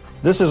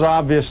 This is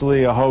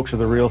obviously a hoax of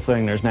the real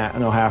thing. There's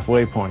no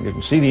halfway point. You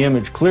can see the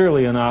image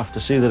clearly enough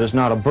to see that it's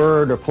not a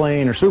bird or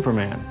plane or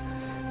Superman.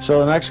 So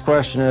the next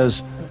question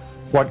is,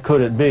 what could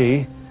it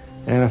be?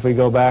 And if we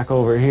go back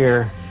over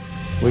here,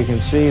 we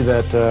can see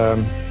that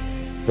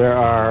there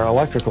are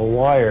electrical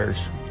wires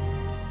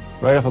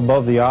right up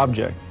above the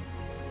object,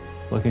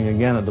 looking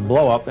again at the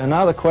blow-up. And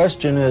now the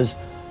question is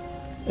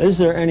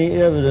there any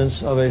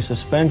evidence of a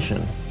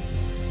suspension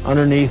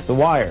underneath the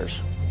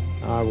wires?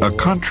 A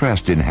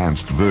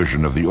contrast-enhanced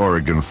version of the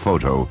Oregon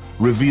photo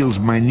reveals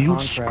minute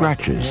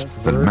scratches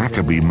that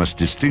Maccabee must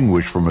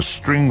distinguish from a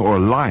string or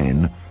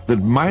line that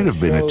might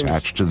have been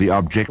attached to the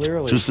object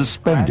to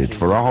suspend it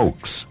for a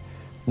hoax.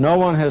 No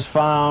one has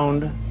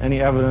found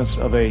any evidence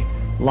of a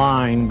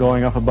line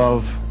going up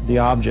above the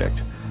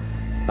object.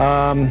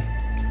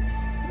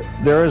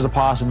 There is a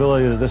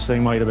possibility that this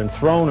thing might have been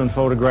thrown and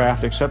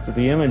photographed, except that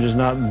the image is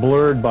not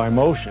blurred by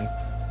motion.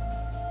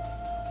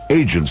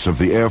 Agents of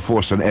the Air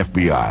Force and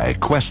FBI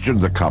questioned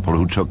the couple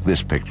who took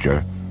this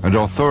picture, and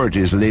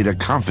authorities later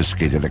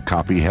confiscated a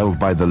copy held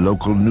by the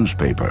local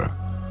newspaper.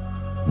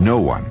 No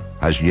one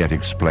has yet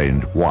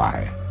explained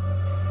why.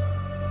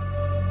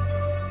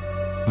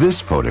 This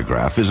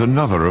photograph is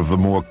another of the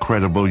more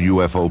credible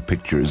UFO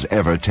pictures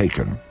ever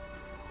taken.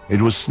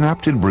 It was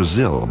snapped in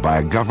Brazil by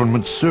a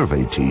government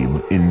survey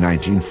team in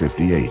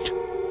 1958.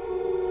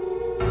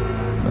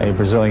 A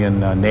Brazilian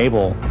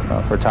naval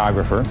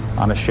photographer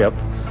on a ship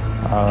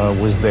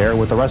was there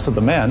with the rest of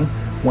the men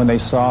when they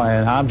saw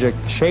an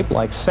object shaped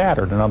like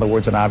Saturn, in other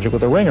words, an object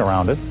with a ring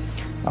around it,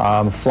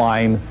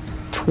 flying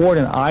toward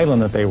an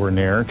island that they were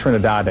near,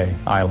 Trinidad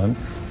Island,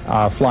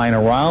 flying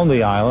around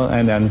the island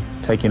and then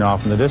taking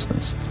off in the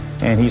distance.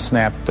 And he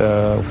snapped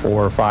 4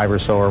 or 5 or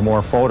so or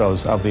more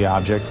photos of the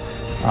object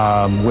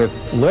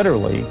with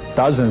literally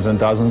dozens and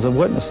dozens of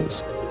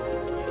witnesses.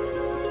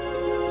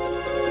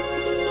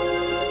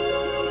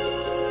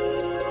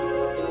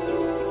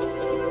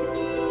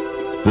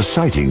 The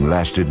sighting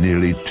lasted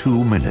nearly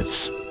 2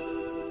 minutes.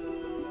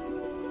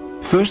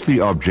 First, the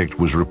object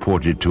was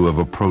reported to have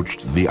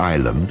approached the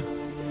island,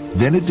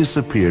 then it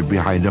disappeared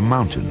behind a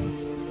mountain.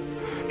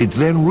 It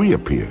then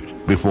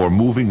reappeared before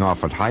moving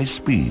off at high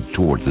speed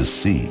toward the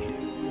sea.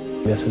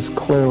 This is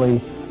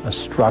clearly a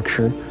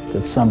structure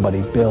that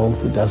somebody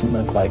built. It doesn't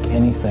look like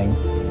anything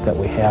that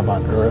we have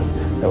on Earth.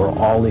 There were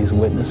all these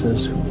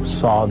witnesses who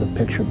saw the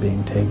picture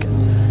being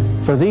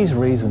taken. For these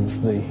reasons,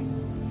 the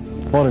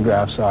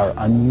photographs are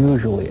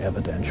unusually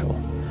evidential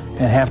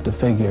and have to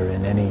figure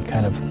in any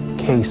kind of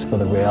case for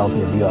the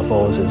reality of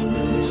UFOs as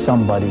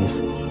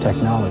somebody's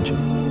technology.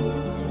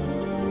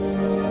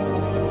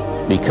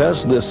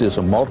 Because this is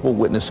a multiple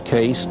witness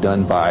case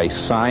done by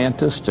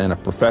scientists and a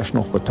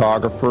professional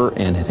photographer,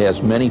 and it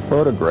has many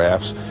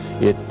photographs,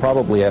 it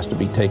probably has to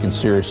be taken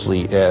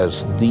seriously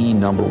as the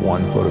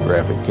 #1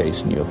 photographic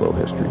case in UFO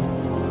history.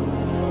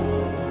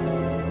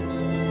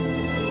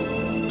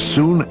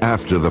 Soon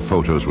after the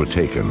photos were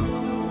taken,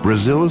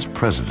 Brazil's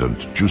president,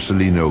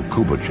 Juscelino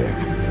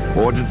Kubitschek,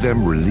 ordered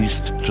them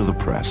released to the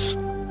press.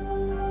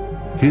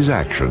 His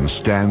action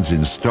stands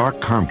in stark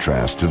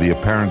contrast to the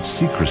apparent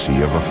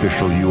secrecy of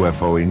official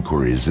UFO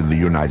inquiries in the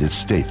United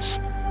States,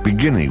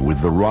 beginning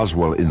with the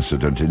Roswell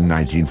incident in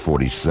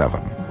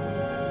 1947.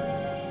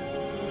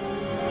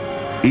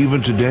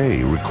 Even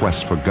today,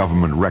 requests for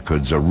government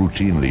records are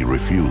routinely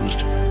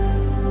refused.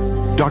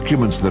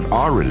 Documents that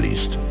are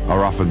released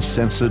are often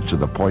censored to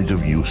the point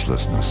of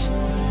uselessness.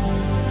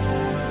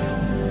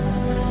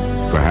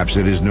 Perhaps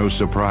it is no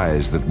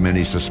surprise that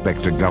many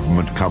suspect a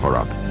government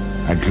cover-up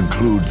and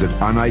conclude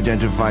that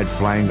unidentified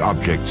flying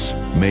objects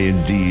may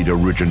indeed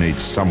originate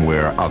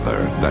somewhere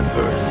other than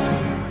Earth.